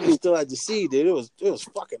was something you still had to see, dude. It was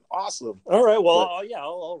fucking awesome. All right, well,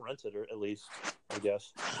 I'll rent it, or at least, I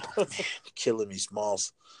guess. Killing me,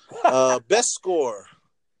 Smalls. Best score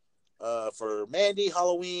for Mandy,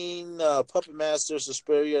 Halloween, Puppet Master,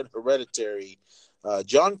 Suspiria, and Hereditary.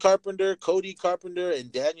 John Carpenter, Cody Carpenter,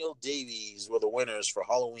 and Daniel Davies were the winners for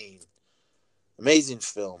Halloween. Amazing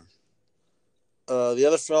film. The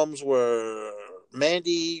other films were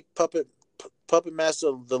Mandy, Puppet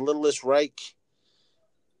Master, The Littlest Reich.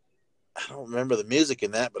 I don't remember the music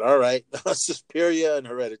in that, but all right. Suspiria and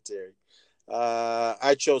Hereditary.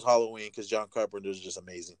 I chose Halloween because John Carpenter is just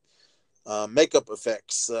amazing. Makeup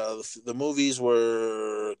effects. The movies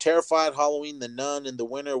were Terrified, Halloween, The Nun, and the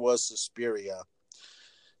winner was Suspiria.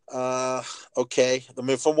 Okay. I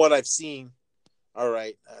mean, from what I've seen, all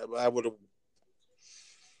right. I would have.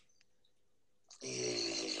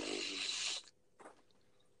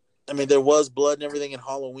 I mean, there was blood and everything in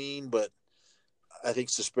Halloween, but I think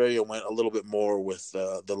Suspiria went a little bit more with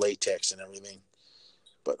the latex and everything.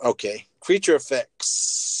 But okay. Creature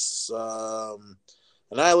effects.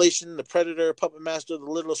 Annihilation, The Predator, Puppet Master, The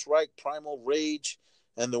Littlest Reich, Primal Rage,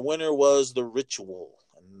 and the winner was The Ritual.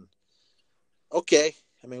 And, okay.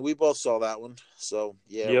 I mean, we both saw that one. So,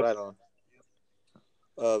 yeah, yep. Right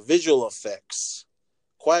on. Visual effects.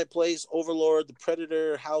 Quiet Place, Overlord, The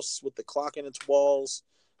Predator, House with the Clock in its Walls.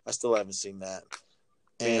 I still haven't seen that.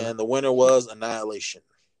 and the winner was Annihilation.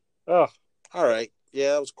 Oh, All right,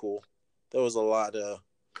 yeah, that was cool. There was a lot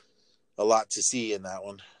to see in that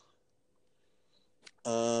one.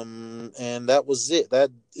 And that was it.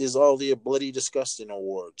 That is all the Bloody Disgusting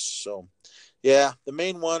awards. So, yeah, the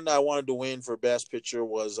main one I wanted to win for Best Picture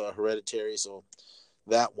was Hereditary. So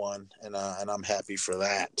that one, and I'm happy for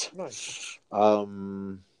that. nice.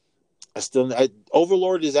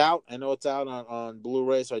 Overlord is out. I know it's out on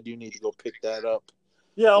Blu-ray, so I do need to go pick that up.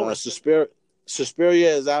 Yeah,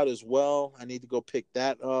 Suspiria is out as well. I need to go pick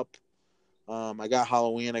that up. I got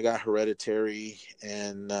Halloween, I got Hereditary,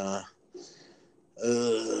 and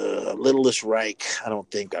Littlest Reich. I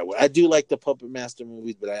don't think I would. I do like the Puppet Master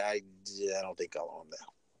movies, but I don't think I'll own that.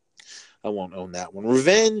 I won't own that one.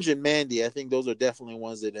 Revenge and Mandy, I think those are definitely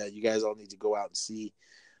ones that you guys all need to go out and see.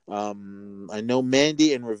 I know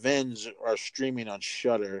Mandy and Revenge are streaming on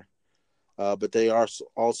Shudder, but they are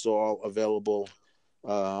also all available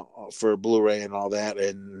for Blu-ray and all that,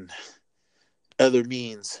 and other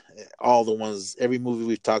means. All the ones, every movie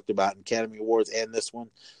we've talked about, Academy Awards and this one,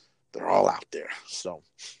 they're all out there. So,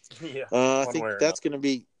 yeah. I think that's going to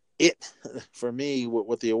be it for me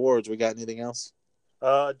with the awards. We got anything else?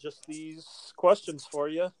 Just these questions for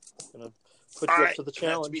you. Gonna put you up to the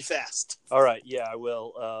challenge. To be fast. All right, yeah, I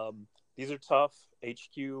will. These are tough.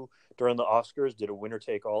 HQ during the Oscars did a winner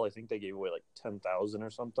take all. I think they gave away like 10,000 or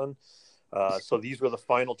something. So these were the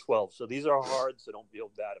final 12. So these are hard. So don't feel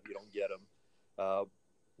bad if you don't get them.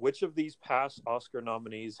 Which of these past Oscar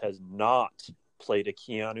nominees has not played a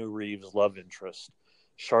Keanu Reeves love interest?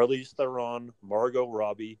 Charlize Theron, Margot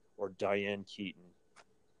Robbie, or Diane Keaton?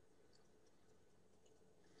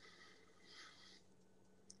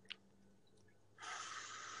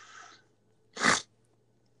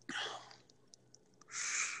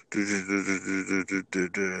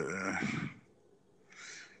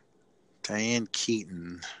 Diane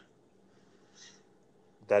Keaton.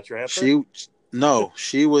 That's your answer?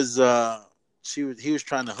 She was he was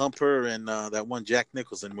trying to hump her in that one Jack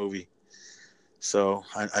Nicholson movie. So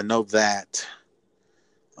I know that.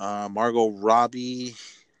 Margot Robbie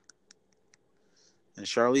and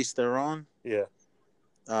Charlize Theron. Yeah.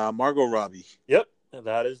 Margot Robbie. Yep,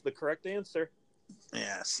 that is the correct answer.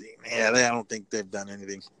 Yeah, see. Yeah, I don't think they've done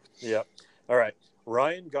anything. Yep. All right.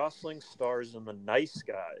 Ryan Gosling stars in The Nice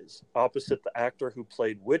Guys, opposite the actor who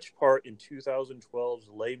played which part in 2012's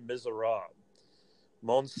Les Miserables?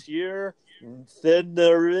 Monsieur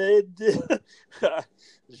Thénardier,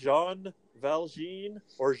 Jean Valjean,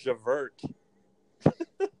 or Javert?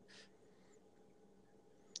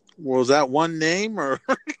 Was that one name or?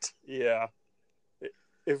 Yeah.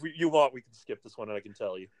 If you want, we can skip this one, and I can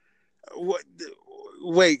tell you. What?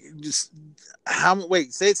 Wait, just how?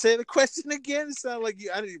 Wait, say the question again. It sounded like you.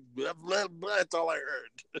 I didn't. Blah, blah, that's all I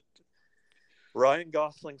heard. Ryan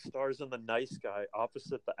Gosling stars in The Nice Guy,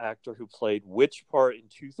 opposite the actor who played which part in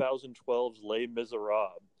 2012's Les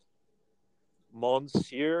Miserables?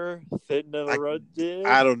 Monsieur Thénardier?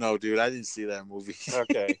 I don't know, dude. I didn't see that movie.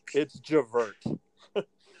 Okay, it's Javert. I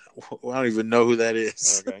don't even know who that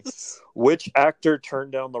is. Okay. Which actor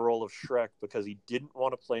turned down the role of Shrek because he didn't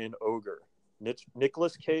want to play an ogre?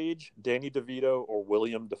 Nicolas Cage, Danny DeVito, or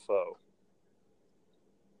William Dafoe?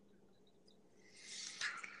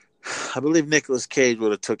 I believe Nicolas Cage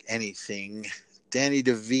would have took anything. Danny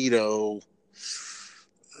DeVito,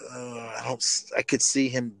 I could see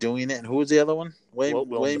him doing it. And who was the other one?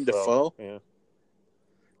 William Dafoe. Yeah.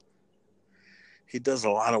 He does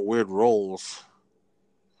a lot of weird roles.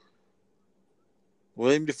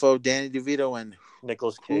 William Dafoe, Danny DeVito, and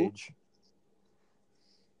Nicolas Cage.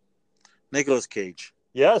 Nicolas Cage.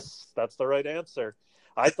 Yes, that's the right answer.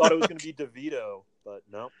 I thought it was going to be DeVito, but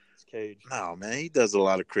no, it's Cage. No, man, he does a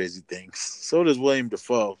lot of crazy things. So does William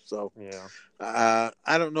Dafoe. So yeah,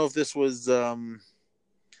 I don't know if this was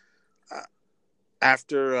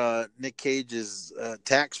after Nick Cage's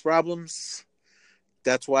tax problems.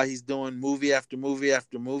 That's why he's doing movie after movie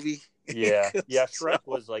after movie. Yeah. Shrek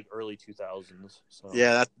was like early 2000s. So.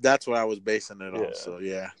 Yeah, that's what I was basing it on. So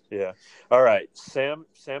yeah. All right. Sam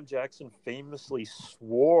Jackson famously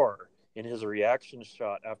swore in his reaction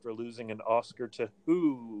shot after losing an Oscar to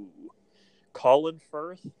who? Colin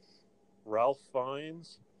Firth, Ralph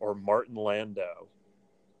Fiennes, or Martin Landau?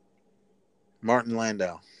 Martin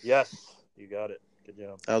Landau. Yes, you got it. Good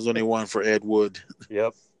job. That was only one for Ed Wood.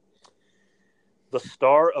 Yep. The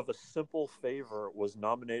star of A Simple Favor was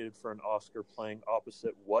nominated for an Oscar playing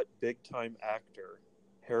opposite what big-time actor?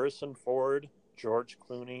 Harrison Ford, George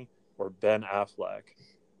Clooney, or Ben Affleck?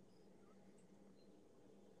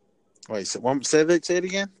 Wait, say it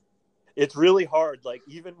again? It's really hard. Like,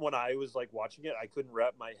 even when I was, like, watching it, I couldn't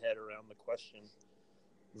wrap my head around the question.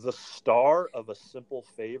 The star of A Simple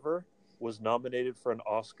Favor was nominated for an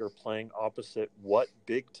Oscar playing opposite what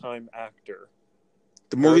big-time actor?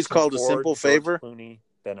 The movie's Harrison called A Ford, Simple George Favor. Clooney,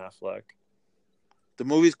 Ben Affleck. The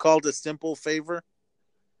movie's called A Simple Favor.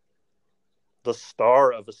 The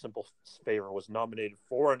star of A Simple Favor was nominated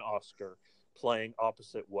for an Oscar playing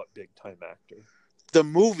opposite what big-time actor? The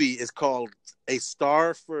movie is called A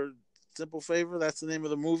Star for Simple Favor. That's the name of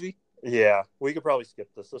the movie. Yeah, we could probably skip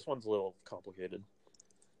this. This one's a little complicated.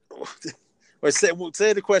 Wait,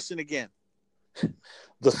 say the question again.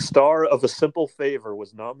 The star of A Simple Favor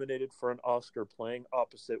was nominated for an Oscar playing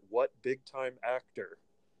opposite what big-time actor?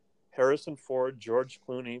 Harrison Ford, George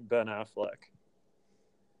Clooney, Ben Affleck.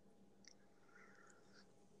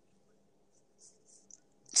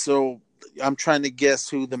 So I'm trying to guess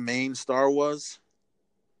who the main star was.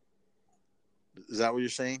 Is that what you're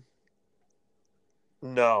saying?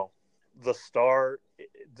 No, the star.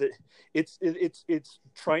 It's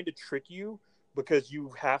trying to trick you because you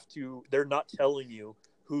have to. They're not telling you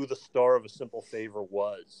who the star of A Simple Favor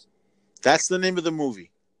was. That's the name of the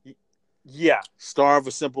movie. Yeah. Star of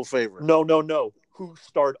A Simple Favor. No. Who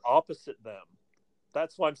starred opposite them?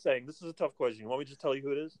 That's why I'm saying this is a tough question. You want me to just tell you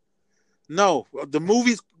who it is? No, the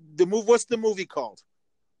movie. What's the movie called?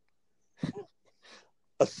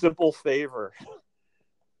 A Simple Favor.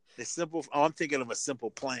 A simple. Oh, I'm thinking of A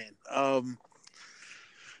Simple Plan. And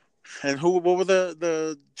who? What were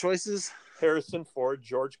the choices? Harrison Ford,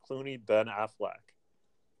 George Clooney, Ben Affleck.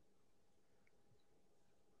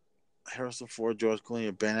 Harrison Ford, George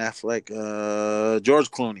Clooney, Ben Affleck,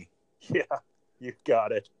 George Clooney. Yeah, you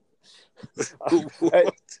got it.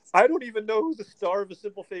 I don't even know who the star of A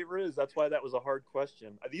Simple Favor is. That's why that was a hard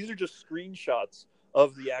question. These are just screenshots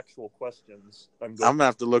of the actual questions. I'm gonna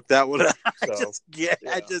have to look that one up. So,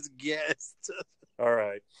 I just guessed. All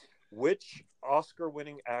right. Which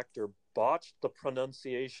Oscar-winning actor botched the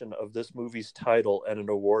pronunciation of this movie's title at an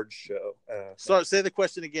awards show? Sorry, say the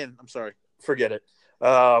question again. I'm sorry. Forget it.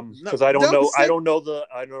 Because I don't know. Say... I don't know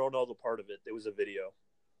the part of it. It was a video.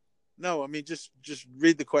 No, I mean just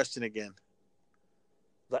read the question again.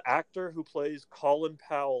 The actor who plays Colin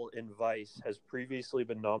Powell in Vice has previously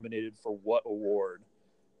been nominated for what award?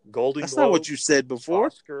 Golden That's Globe, not what you said before.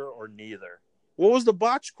 Oscar, or neither? What was the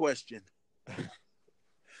botch question?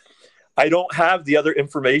 I don't have the other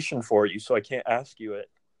information for you, so I can't ask you it.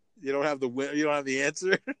 You don't have the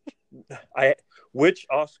answer? Which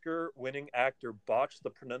Oscar-winning actor botched the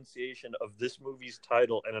pronunciation of this movie's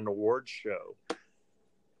title at an awards show?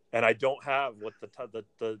 And I don't have what the title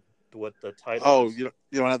is. You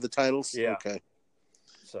don't have the titles? Yeah. Okay.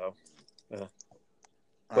 So, All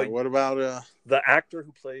right, what about the actor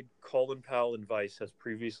who played Colin Powell in Vice has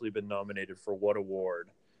previously been nominated for what award?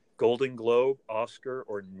 Golden Globe, Oscar,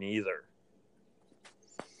 or neither?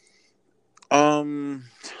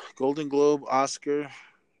 Golden Globe, Oscar,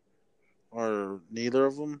 or neither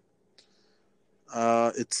of them?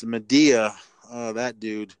 It's Medea. That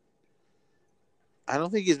dude. I don't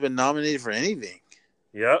think he's been nominated for anything.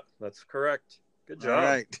 Yep, that's correct. Good job. All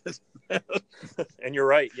right. And you're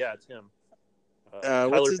right. Yeah, it's him.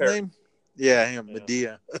 What's his name? Yeah, him, yeah.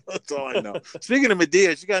 Medea. That's all I know. Speaking of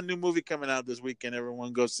Medea, she got a new movie coming out this weekend.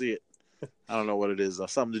 Everyone go see it. I don't know what it is, though.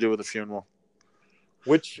 Something to do with a funeral.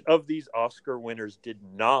 Which of these Oscar winners did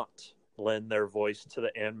not lend their voice to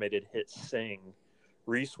the animated hit Sing?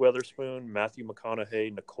 Reese Witherspoon, Matthew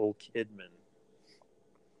McConaughey, Nicole Kidman.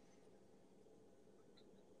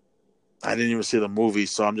 I didn't even see the movie,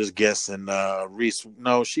 so I'm just guessing. Reese,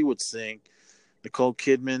 no, she would sing. Nicole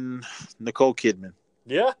Kidman.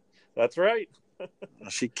 Yeah, that's right.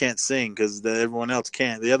 She can't sing because everyone else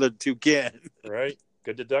can. The other two can. Right.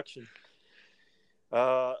 Good deduction.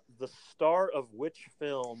 The star of which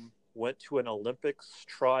film went to an Olympics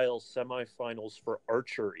trial semifinals for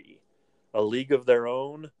archery? A League of Their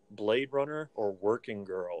Own, Blade Runner, or Working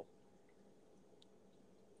Girl?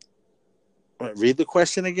 Read the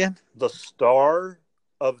question again. The star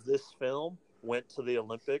of this film went to the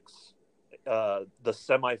Olympics, the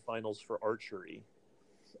semifinals for archery.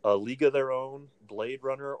 A League of Their Own, Blade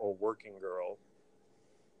Runner, or Working Girl?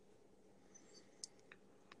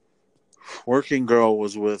 Working Girl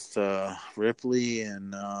was with Ripley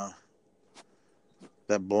and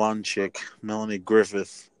that blonde chick, Melanie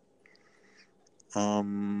Griffith.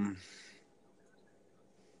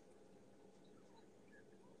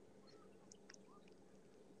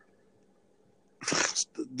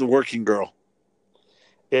 The Working Girl.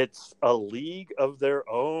 It's A League of Their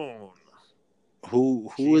Own.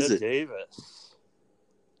 Who Gina is it? Davis.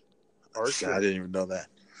 Archer. I didn't even know that.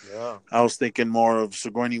 Yeah. I was thinking more of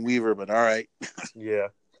Sigourney Weaver, but all right. Yeah.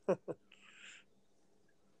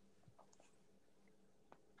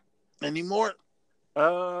 Any more?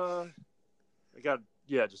 I got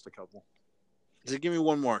just a couple. Just give me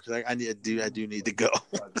one more because I do need to go.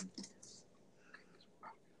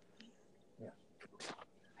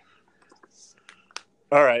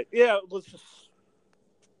 All right. Yeah, let's just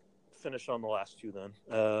finish on the last two then.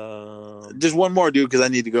 Just one more, dude, because I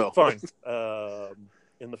need to go. Fine.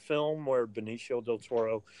 In the film where Benicio del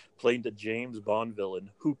Toro played the James Bond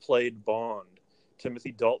villain, who played Bond?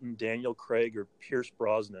 Timothy Dalton, Daniel Craig, or Pierce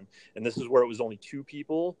Brosnan? And this is where it was only two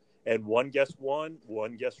people, and one guessed one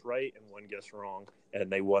guessed right, and one guessed wrong,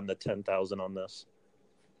 and they won the $10,000 on this.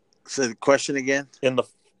 So the question again? In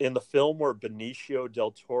the film where Benicio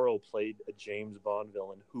del Toro played a James Bond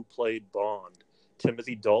villain, who played Bond?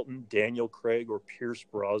 Timothy Dalton, Daniel Craig, or Pierce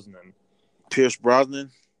Brosnan? Pierce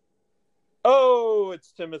Brosnan. Oh,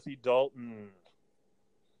 it's Timothy Dalton.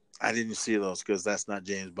 I didn't see those because that's not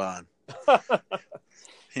James Bond.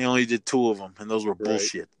 He only did two of them, and those were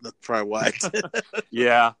bullshit. That's probably why.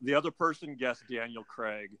 Yeah, the other person guessed Daniel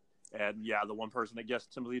Craig, and yeah, the one person that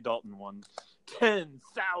guessed Timothy Dalton won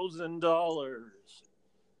 $10,000.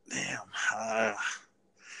 Damn.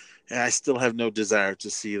 I still have no desire to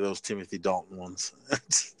see those Timothy Dalton ones.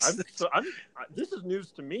 This is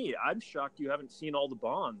news to me. I'm shocked you haven't seen all the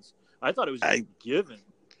Bonds. I thought it was just given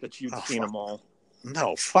that you'd seen them all.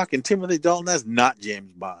 No, fucking Timothy Dalton. That's not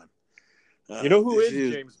James Bond. You know who is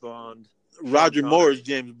James Bond? Roger Moore is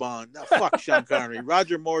James Bond. No, fuck Sean Connery.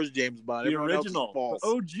 Roger Moore is James Bond. The Everyone original. else is false.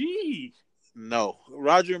 OG. No,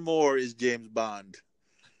 Roger Moore is James Bond.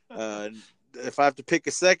 If I have to pick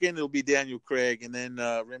a second, it'll be Daniel Craig, and then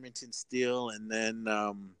Remington Steele, and then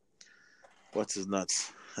what's his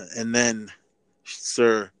nuts, and then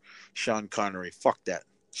Sir Sean Connery. Fuck that.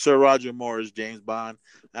 Sir Roger Moore is James Bond.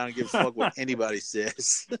 I don't give a fuck what anybody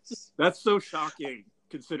says. That's so shocking,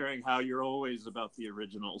 considering how you're always about the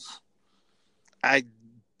originals. I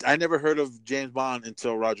never heard of James Bond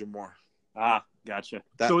until Roger Moore. Ah, gotcha.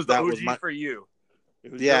 So it was the OG for you.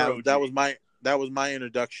 That was my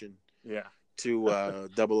introduction. Yeah. To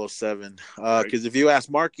 007. Because if you ask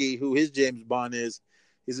Marky who his James Bond is,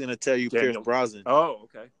 he's going to tell you Pierce Brosnan. Oh,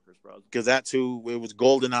 okay. Pierce Brosnan. Because that's who, it was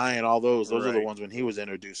GoldenEye and all those. Those are the ones when he was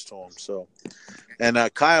introduced to him. So, and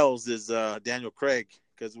Kyle's is Daniel Craig,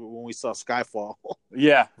 because when we saw Skyfall.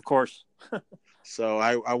 Yeah, of course. So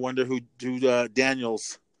I wonder who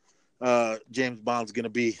Daniel's James Bond's going to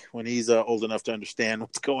be when he's old enough to understand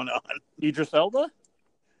what's going on. Idris Elba?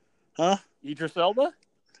 Huh? Idris Elba?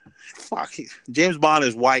 Fuck, James Bond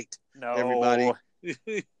is white. No, everybody.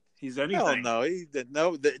 He's anything. Hell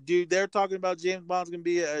no, dude. They're talking about James Bond's gonna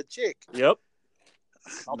be a chick. Yep,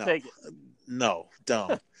 I'll take it. No,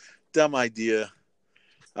 dumb idea.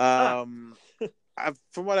 From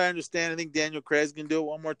what I understand, I think Daniel Craig's gonna do it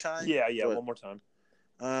one more time. Yeah, one more time.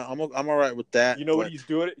 I'm all right with that. You know what he's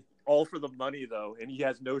doing? All for the money though, and he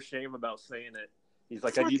has no shame about saying it. He's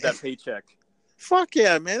like, I need that paycheck. Fuck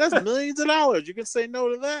yeah, man! That's millions of dollars. You can say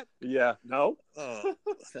no to that? Yeah, no.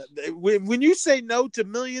 When you say no to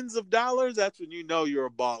millions of dollars, that's when you know you're a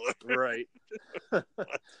baller, right?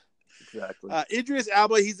 Exactly. Idris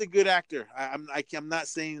Elba, he's a good actor. I'm not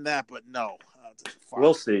saying that, but no.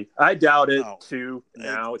 We'll see. I doubt it too.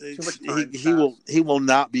 Now it's too much time. He will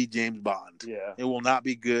not be James Bond. Yeah, it will not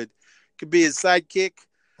be good. Could be his sidekick,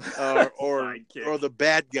 or the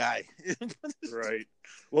bad guy. Right.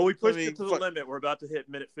 Well, we pushed it to the limit. We're about to hit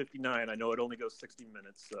minute 59. I know it only goes 60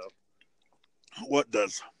 minutes. So, what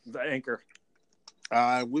does the anchor?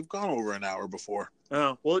 We've gone over an hour before.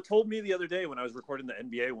 Oh, well, it told me the other day when I was recording the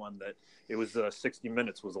NBA one that it was 60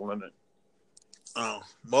 minutes was the limit. Oh,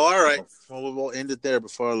 well, all right. Well, we'll end it there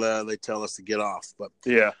before they tell us to get off. But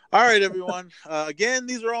yeah, all right, everyone. Again,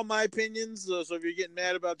 these are all my opinions. So if you're getting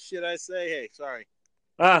mad about the shit I say, hey, sorry.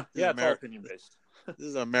 It's all opinion based. This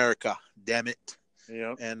is America. Damn it.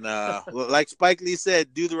 Yeah. And like Spike Lee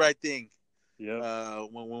said, do the right thing. Yeah.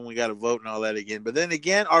 When we got to vote and all that again. But then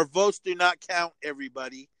again, our votes do not count,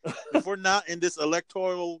 everybody. If we're not in this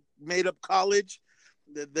electoral made-up college,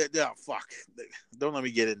 fuck. Don't let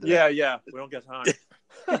me get into that. Yeah. We don't get time.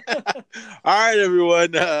 All right,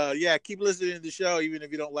 everyone. Keep listening to the show, even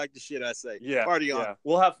if you don't like the shit I say. Yeah. Party on. Yeah.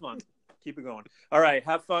 We'll have fun. Keep it going. All right.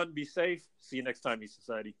 Have fun. Be safe. See you next time, E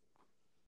Society.